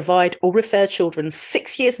practitioners should provide or refer children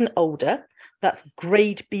 6 years and older. That's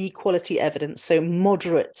grade B quality evidence, so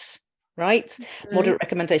moderate, right? Moderate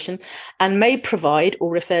recommendation, and may provide or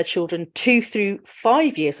refer children 2 through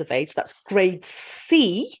 5 years of age. That's grade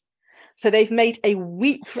C. So they've made a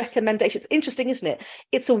weak recommendation. It's interesting, isn't it?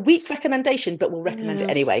 It's a weak recommendation, but we'll recommend it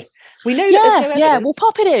anyway. We know that there's no evidence. Yeah, we'll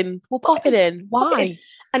pop it in. Why?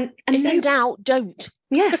 And if in doubt, don't.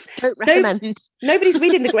 Yes. Don't recommend. Nobody's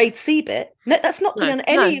reading the grade C bit. No, that's not on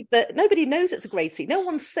any of the. Nobody knows it's a grade C. No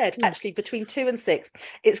one said actually between 2 and 6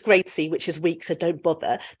 it's grade C, which is weak, so don't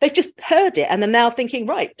bother. They've just heard it and they're now thinking,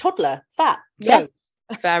 right, toddler, fat, go.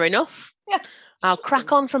 Fair enough. Yeah. I'll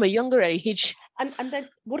crack on from a younger age. And then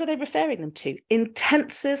what are they referring them to?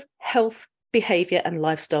 Intensive health, behaviour and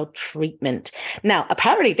lifestyle treatment. Now,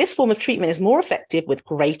 apparently this form of treatment is more effective with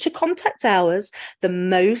greater contact hours. The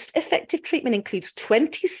most effective treatment includes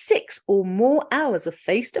 26 or more hours of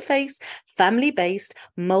face-to-face, family-based,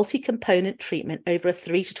 multi-component treatment over a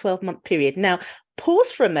 3 to 12-month period. Now,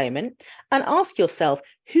 pause for a moment and ask yourself,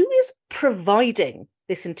 who is providing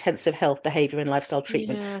this intensive health, behaviour and lifestyle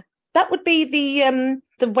treatment? Yeah. That would be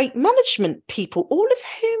the weight management people, all of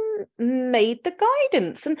whom made the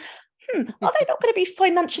guidance. And are they not going to be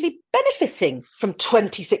financially benefiting from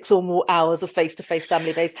 26 or more hours of face-to-face,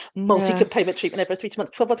 family-based, multi-component treatment over a 3 to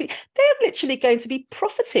 12 month period? They're literally going to be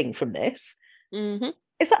profiting from this.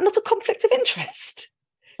 Is that not a conflict of interest?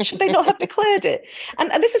 Should they not have declared it? And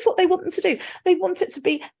this is what they want them to do. They want it to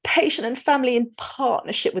be patient and family in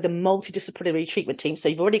partnership with a multidisciplinary treatment team. So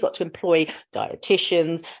you've already got to employ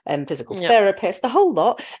dietitians and physical therapists, the whole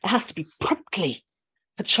lot. It has to be promptly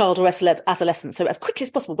for child or adolescent, so as quickly as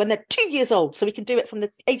possible when they're 2 years old, so we can do it from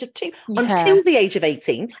the age of 2 until the age of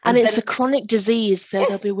 18. And it's a chronic disease, so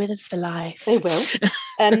they'll be with us for life. They will.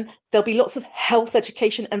 There'll be lots of health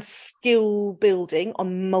education and skill building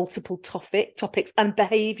on multiple topics and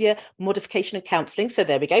behaviour modification and counselling. So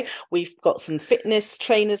there we go. We've got some fitness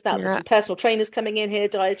trainers now. There's some personal trainers coming in here,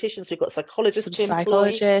 dietitians. We've got psychologists, some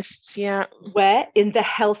psychologists. Where in the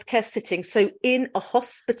healthcare setting, so in a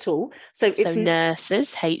hospital. So it's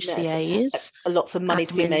nurses, HCAs, lots of money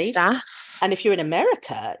to be made. Staff. And if you're in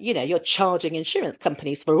America, you're charging insurance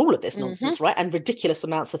companies for all of this nonsense, right? And ridiculous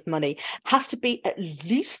amounts of money. Has to be at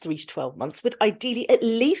least 3 to 12 months with ideally at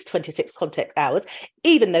least 26 contact hours,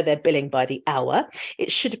 even though they're billing by the hour.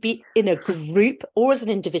 It should be in a group or as an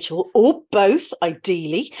individual or both,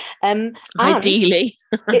 ideally. Ideally.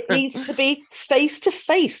 It needs to be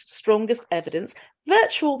face-to-face, strongest evidence.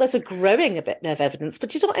 Virtual, there's a growing a bit of evidence,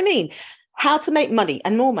 but you know what I mean? How to make money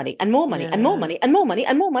and more money and more money and more money and more money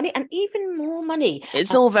and more money and even more money.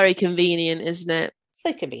 It's all very convenient, isn't it?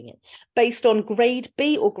 So convenient. Based on grade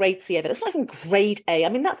B or grade C evidence, not even grade A. I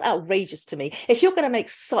mean, that's outrageous to me. If you're going to make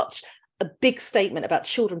such a big statement about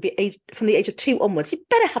children from the age of 2 onwards, you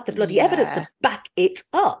better have the bloody evidence to back it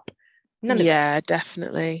up. None of it.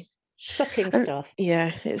 Definitely. Shocking stuff.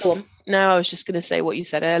 Yeah. I was just going to say what you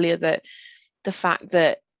said earlier, that the fact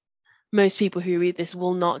that most people who read this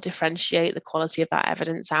will not differentiate the quality of that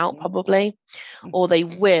evidence out, probably, or they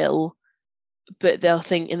will, but they'll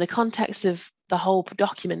think in the context of the whole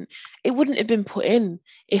document, it wouldn't have been put in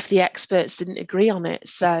if the experts didn't agree on it,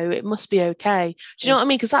 so it must be okay. Do you know what I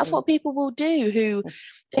mean? Because that's what people will do, who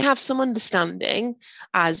they have some understanding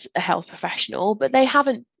as a health professional, but they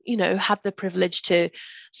haven't had the privilege to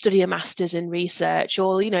study a master's in research,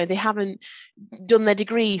 or they haven't done their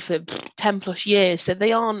degree for 10 plus years, so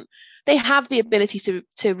they have the ability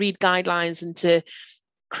to read guidelines and to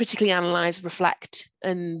critically analyze, reflect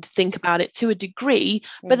and think about it to a degree,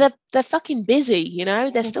 but they're fucking busy,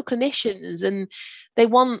 they're still clinicians, and they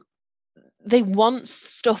want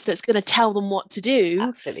stuff that's going to tell them what to do.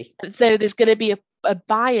 Absolutely. So there's going to be a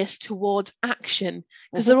bias towards action,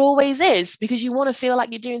 because there always is, because you want to feel like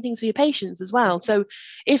you're doing things for your patients as well. So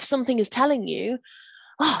if something is telling you,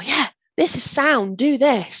 oh yeah, this is sound, do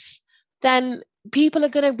this, then people are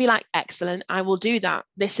going to be like, excellent, I will do that.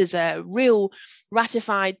 This is a real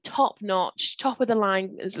ratified, top-notch, top of the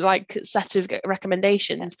line set of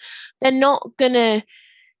recommendations. They're not going to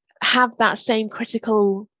have that same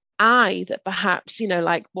critical eye that perhaps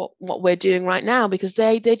like what we're doing right now, because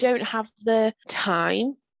they don't have the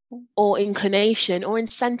time or inclination or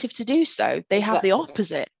incentive to do so. They have the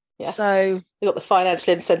opposite. Yes. So they've got the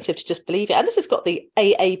financial incentive to just believe it, and this has got the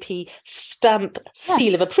AAP stamp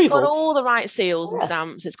seal of approval. It's got all the right seals and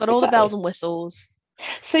stamps. It's got all the bells and whistles.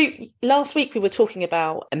 So last week we were talking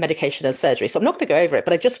about medication and surgery, so I'm not going to go over it,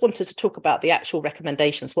 but I just wanted to talk about the actual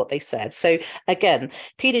recommendations, what they said. So again,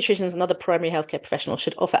 paediatricians and other primary healthcare professionals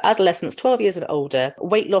should offer adolescents 12 years and older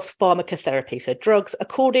weight loss pharmacotherapy, so drugs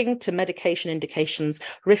according to medication indications,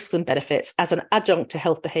 risks and benefits, as an adjunct to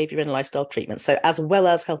health behaviour and lifestyle treatment. So as well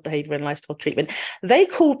as health behaviour and lifestyle treatment. They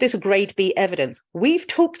called this grade B evidence. We've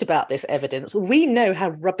talked about this evidence. We know how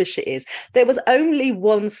rubbish it is. There was only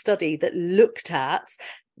one study that looked at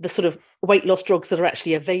the sort of weight loss drugs that are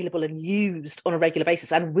actually available and used on a regular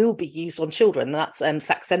basis and will be used on children. And that's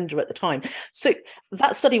Saxenda at the time. So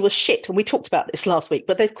that study was shit. And we talked about this last week,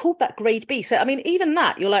 but they've called that grade B. So, I mean, even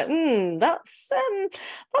that, you're like, that's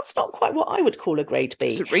not quite what I would call a grade B.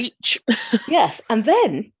 It's a reach. Yes. And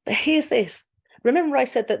then, but here's this. Remember I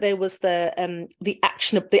said that there was the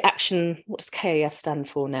action, what does KAS stand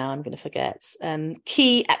for now? I'm going to forget.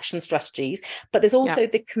 Key action strategies, but there's also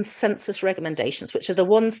the consensus recommendations, which are the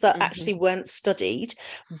ones that actually weren't studied,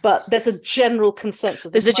 but there's a general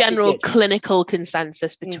consensus. There's a general clinical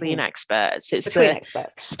consensus between experts. It's between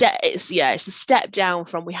experts. It's the step down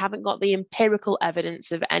from, we haven't got the empirical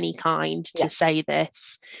evidence of any kind to say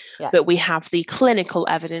this, but we have the clinical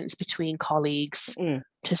evidence between colleagues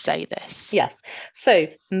to say this. Yes. So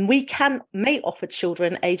we may offer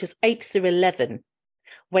children ages 8 through 11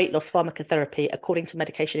 weight loss pharmacotherapy according to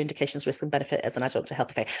medication indications, risk and benefit as an adjunct to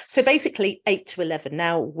health effect. So basically 8 to 11.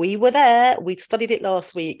 Now we were there, we studied it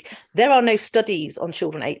last week. There are no studies on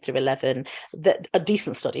children 8 through 11 that are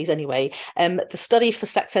decent studies anyway. The study for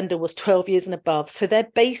Saxenda was 12 years and above. So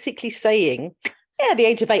they're basically saying, the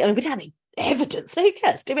age of 8, I mean, we don't have any evidence. Who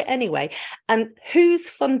cares? Do it anyway. And who's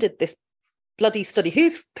funded this bloody study?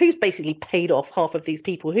 Who's basically paid off half of these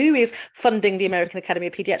people? Who is funding the American Academy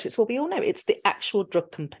of Pediatrics? Well, we all know it's the actual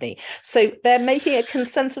drug company. So they're making a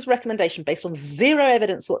consensus recommendation based on zero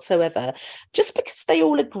evidence whatsoever, just because they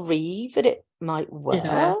all agree that it might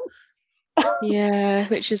work. Yeah,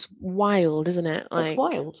 which is wild, isn't it? That's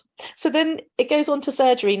wild. So then it goes on to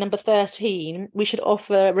surgery number 13. We should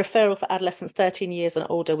offer referral for adolescents 13 years and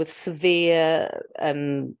older with severe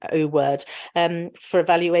for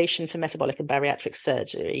evaluation for metabolic and bariatric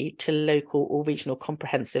surgery to local or regional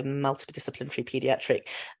comprehensive multidisciplinary pediatric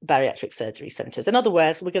bariatric surgery centres. In other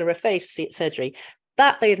words, we're going to refer to surgery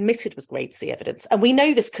that they admitted was grade C evidence. And we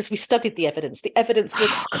know this because we studied the evidence. The evidence was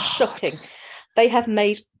shocking. They have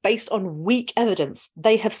made, based on weak evidence,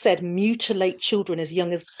 they have said mutilate children as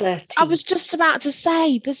young as 13. I was just about to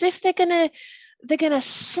say, as if they're gonna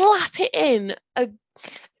slap it in a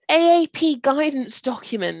AAP guidance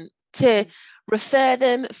document to refer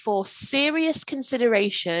them for serious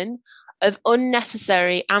consideration of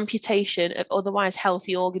unnecessary amputation of otherwise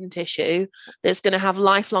healthy organ tissue that's going to have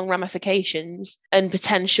lifelong ramifications and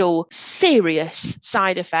potential serious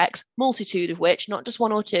side effects, multitude of which, not just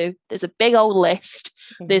one or two, there's a big old list.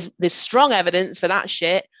 There's strong evidence for that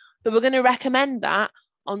shit, but we're going to recommend that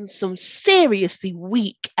on some seriously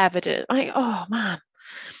weak evidence. Like, oh man,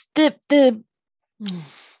 the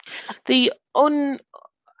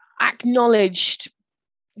unacknowledged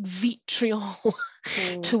vitriol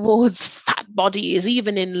towards fat bodies,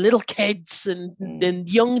 even in little kids and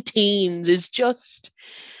young teens, is just,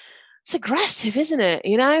 it's aggressive, isn't it?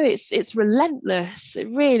 You know, it's relentless. It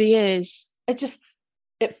really is.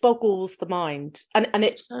 It boggles the mind, and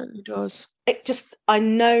it certainly does. I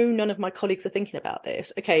know none of my colleagues are thinking about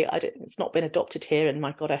this. Okay, it's not been adopted here, and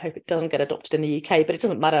my God, I hope it doesn't get adopted in the UK, but it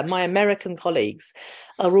doesn't matter. My American colleagues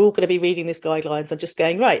are all going to be reading these guidelines and just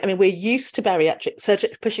going, right, I mean, we're used to bariatric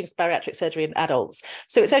surgery, pushing bariatric surgery in adults,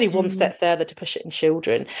 so it's only one step further to push it in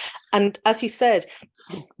children. And as you said,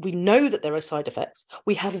 we know that there are side effects.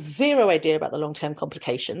 We have zero idea about the long-term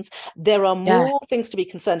complications. There are more things to be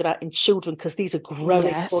concerned about in children because these are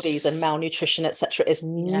growing bodies, and malnutrition, etc., is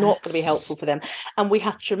not going to be helpful for them. And we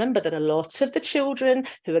have to remember that a lot of the children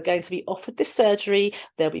who are going to be offered this surgery,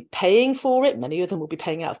 they'll be paying for it. Many of them will be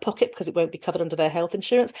paying out of pocket because it won't be covered under their health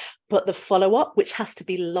insurance. But the follow-up, which has to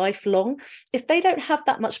be lifelong, if they don't have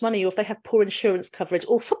that much money, or if they have poor insurance coverage,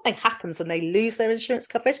 or something happens and they lose their insurance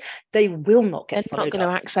coverage, they will not get They're not going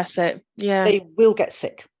to access it. Yeah, they will get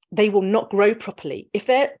sick. They will not grow properly. If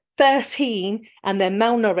they're 13 and they're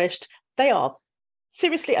malnourished, they are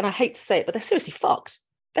seriously, and I hate to say it, but they're seriously fucked.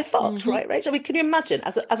 They're fucked, right, Rachel? I mean, can you imagine,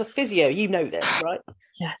 as a physio, you know this, right?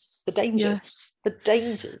 Yes. The dangers. The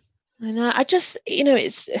dangers. I know. I just,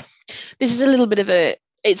 this is a little bit of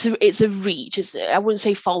it's a reach. I wouldn't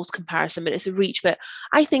say false comparison, but it's a reach. But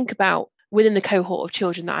I think about within the cohort of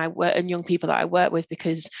children that I work and young people that I work with,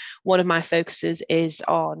 because one of my focuses is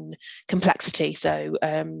on complexity. So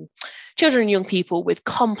children and young people with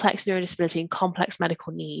complex neurodisability and complex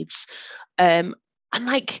medical needs. And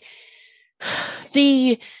like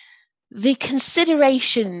the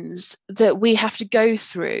considerations that we have to go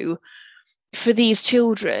through for these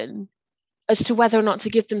children as to whether or not to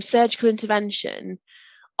give them surgical intervention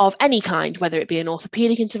of any kind, whether it be an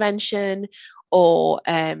orthopedic intervention or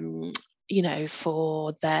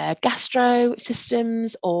for their gastro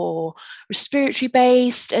systems or respiratory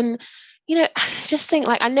based. And I just think,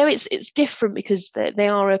 like, I know it's different because they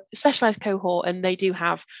are a specialized cohort and they do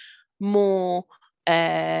have more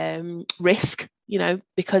risk,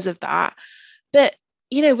 because of that. But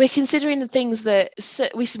we're considering the things that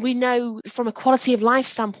we know from a quality of life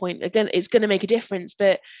standpoint, again, it's going to make a difference.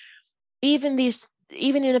 But even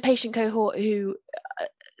in a patient cohort who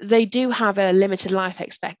they do have a limited life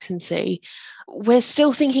expectancy, we're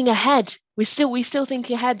still thinking ahead. We still think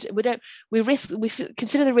ahead. We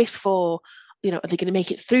consider the risk for, are they going to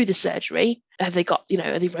make it through the surgery? Have they got,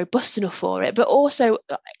 are they robust enough for it? But also,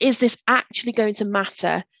 is this actually going to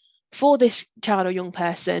matter for this child or young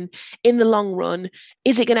person in the long run?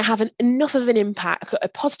 Is it going to have enough of an impact, a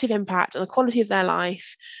positive impact on the quality of their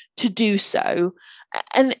life to do so?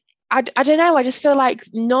 And I don't know, I just feel like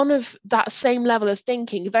none of that same level of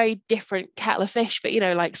thinking, very different kettle of fish, but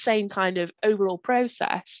like same kind of overall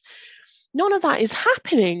process. None of that is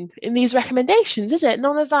happening in these recommendations, is it?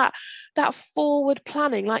 None of that forward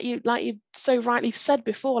planning, like you so rightly said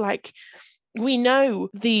before, like we know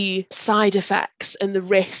the side effects and the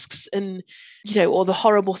risks and, or the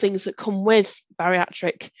horrible things that come with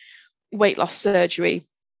bariatric weight loss surgery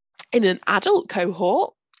in an adult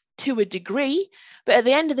cohort. to a degree, but at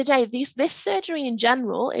the end of the day, this surgery in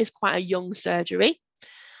general is quite a young surgery.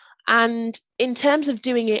 And in terms of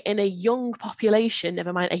doing it in a young population,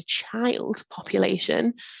 never mind a child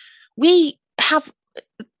population, we have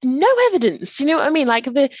no evidence, you know what I mean?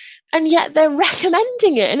 And yet they're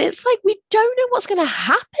recommending it. And it's like, we don't know what's going to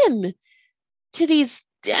happen to these.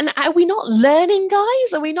 And are we not learning,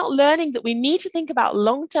 guys? Are we not learning that we need to think about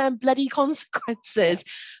long-term bloody consequences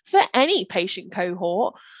for any patient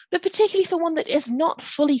cohort, but particularly for one that is not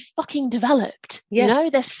fully fucking developed? Yes. You know,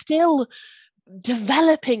 they're still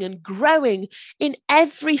developing and growing in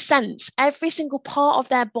every sense. Every single part of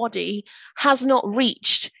their body has not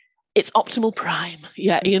reached its optimal prime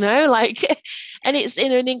yet, you know, and it's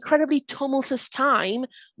in an incredibly tumultuous time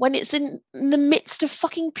when it's in the midst of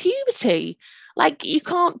fucking puberty. Like, you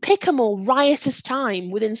can't pick a more riotous time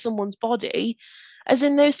within someone's body as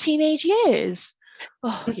in those teenage years.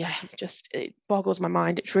 Oh yeah, it boggles my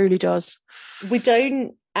mind. It truly does. We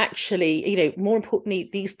don't actually, you know, more importantly,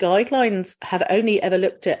 these guidelines have only ever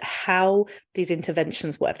looked at how these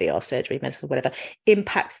interventions, whatever they are, surgery, medicine, whatever,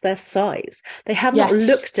 impacts their size. They have not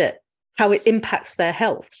looked at how it impacts their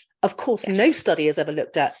health. Of course, no study has ever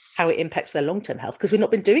looked at how it impacts their long-term health, because we've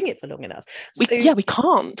not been doing it for long enough. We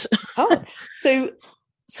can't.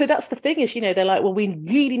 So that's the thing is, you know, they're like, well, we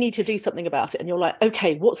really need to do something about it. And you're like,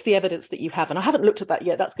 okay, what's the evidence that you have? And I haven't looked at that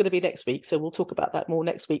yet. That's going to be next week. So we'll talk about that more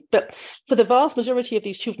next week. But for the vast majority of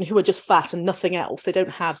these children who are just fat and nothing else, they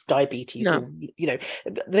don't have diabetes. No. Or, you know,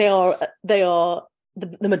 they are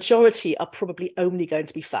the majority are probably only going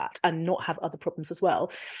to be fat and not have other problems as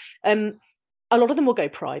well. A lot of them will go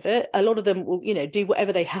private. A lot of them will, you know, do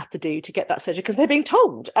whatever they have to do to get that surgery because they're being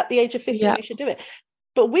told at the age of 50 they should do it.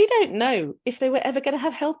 But we don't know if they were ever going to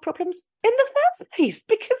have health problems in the first place,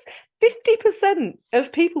 because 50%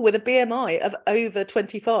 of people with a BMI of over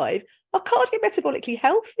 25 are cardiometabolically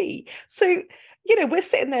healthy. So, you know, we're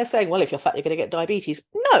sitting there saying, well, if you're fat, you're going to get diabetes.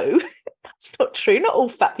 No, that's not true. Not all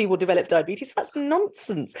fat people develop diabetes. That's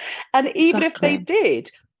nonsense. And even if they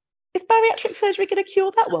did, is bariatric surgery going to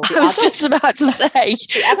cure that? Well, I was just about to say,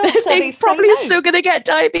 they're probably still going to get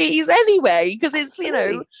diabetes anyway, because it's, you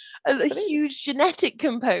know, a huge genetic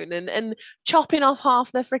component, and chopping off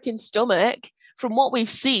half their freaking stomach, from what we've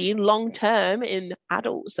seen long term in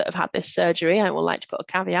adults that have had this surgery, I would like to put a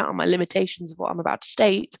caveat on my limitations of what I'm about to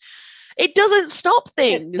state, it doesn't stop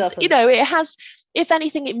things. You know, it has, if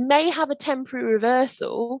anything, it may have a temporary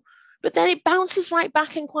reversal, but then it bounces right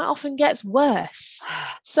back and quite often gets worse.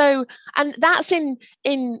 So, and that's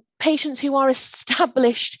in patients who are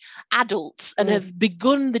established adults and have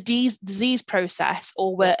begun the disease process,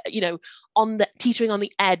 or were, you know, teetering on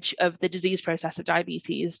the edge of the disease process of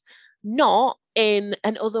diabetes, not in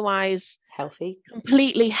an otherwise healthy,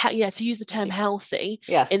 completely to use the term healthy,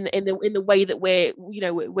 in the way that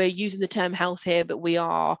we're using the term health here, but we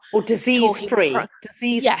are, or disease-free.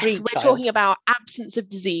 We're talking about absence of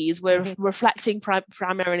disease. We're reflecting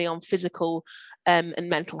primarily on physical and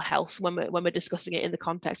mental health when we're discussing it in the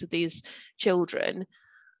context of these children.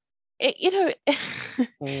 It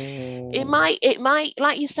might,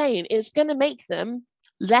 like you're saying, it's going to make them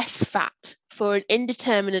less fat for an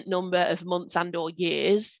indeterminate number of months and or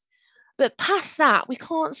years, but past that we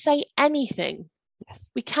can't say anything.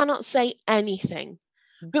 We cannot say anything.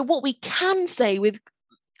 But what we can say with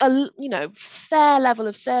a fair level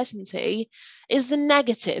of certainty is the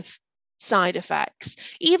negative side effects.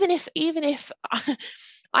 Even if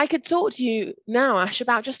I could talk to you now, Ash,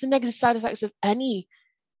 about just the negative side effects of any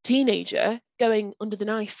teenager going under the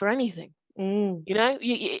knife for anything. You know,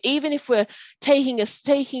 even if we're taking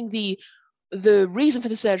the reason for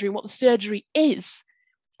the surgery and what the surgery is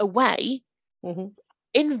away,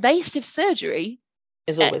 invasive surgery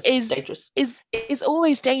is always dangerous. Is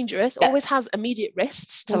always dangerous. Always has immediate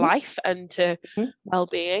risks to life and to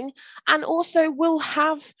well-being, and also will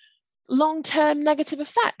have long-term negative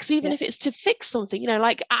effects, even if it's to fix something. You know,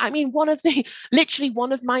 like, I mean, one of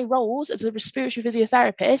my roles as a respiratory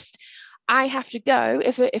physiotherapist, I have to go,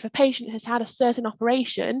 if a patient has had a certain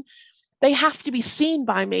operation, they have to be seen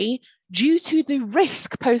by me due to the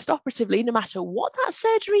risk post-operatively, no matter what that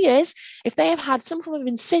surgery is. If they have had some form of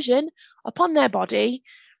incision upon their body,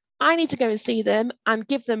 I need to go and see them and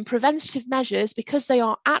give them preventative measures, because they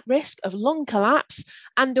are at risk of lung collapse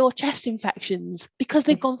and or chest infections because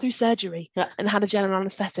they've gone through surgery and had a general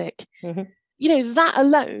anaesthetic. You know, that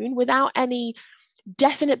alone, without any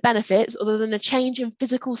definite benefits other than a change in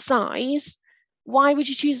physical size, why would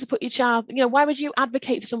you choose to put your child, why would you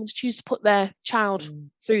advocate for someone to choose to put their child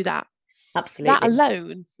through that? Absolutely. That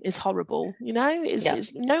alone is horrible.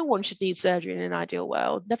 It's no one should need surgery in an ideal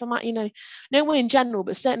world. Never mind, no one in general,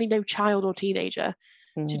 but certainly no child or teenager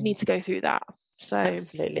should need to go through that. So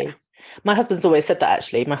absolutely. Yeah. My husband's always said that,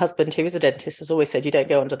 actually. My husband, who is a dentist, has always said you don't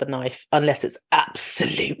go under the knife unless it's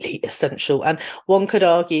absolutely essential. And one could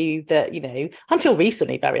argue that, until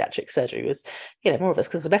recently, bariatric surgery was, more of a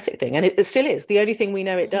cosmetic thing. And it still is. The only thing we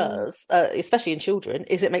know it does, especially in children,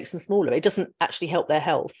 is it makes them smaller. It doesn't actually help their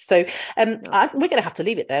health. So we're going to have to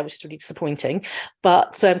leave it there, which is really disappointing.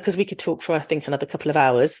 But because we could talk for, I think, another couple of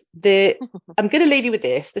hours. I'm going to leave you with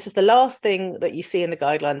this. This is the last thing that you see in the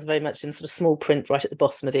guidelines, very much in sort of small print right at the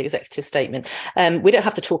bottom of the executive statement. We don't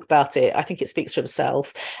have to talk about it. I think it speaks for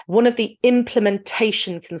itself. One of the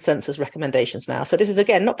implementation consensus recommendations now. So this is,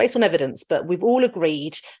 again, not based on evidence, but we've all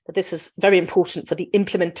agreed that this is very important for the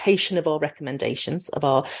implementation of our recommendations, of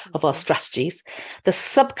our strategies. The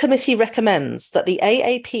subcommittee recommends that the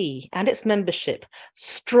AAP and its membership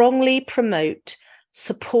strongly promote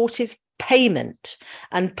supportive payment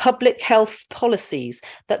and public health policies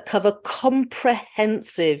that cover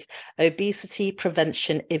comprehensive obesity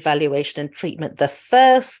prevention, evaluation and treatment. The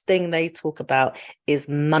first thing they talk about is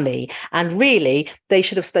money. And really, they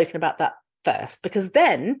should have spoken about that first, because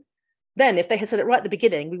then if they had said it right at the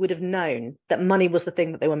beginning, we would have known that money was the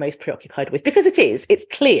thing that they were most preoccupied with, because it's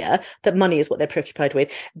clear that money is what they're preoccupied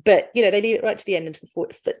with. But, they leave it right to the end into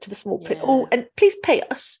the small print. Oh, and please pay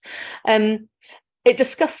us. It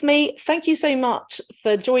disgusts me. Thank you so much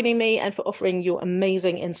for joining me and for offering your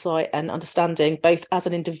amazing insight and understanding, both as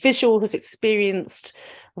an individual who's experienced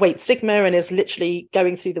weight stigma and is literally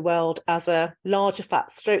going through the world as a larger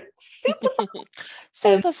fat stroke super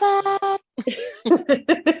fat. We're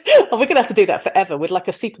going to have to do that forever with like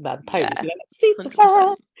a Superman pose. Super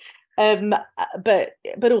 100%. Fat.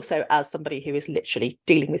 But also as somebody who is literally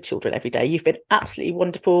dealing with children every day. You've been absolutely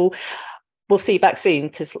wonderful. We'll see you back soon,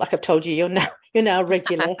 because like I've told you, you're now a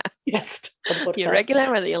regular guest on the podcast. You're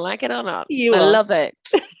regular whether you like it or not. I are. Love it.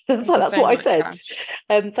 So that's what I said.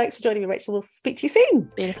 Thanks for joining me, Rachel. We'll speak to you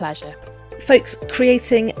soon. Been a pleasure. Folks,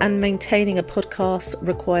 creating and maintaining a podcast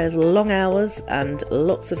requires long hours and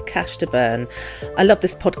lots of cash to burn. I love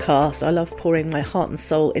this podcast. I love pouring my heart and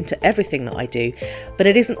soul into everything that I do, but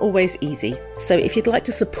it isn't always easy. So if you'd like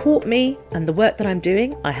to support me and the work that I'm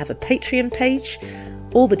doing, I have a Patreon page.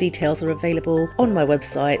 All the details are available on my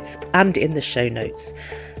website and in the show notes.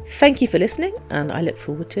 Thank you for listening, and I look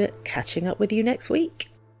forward to catching up with you next week.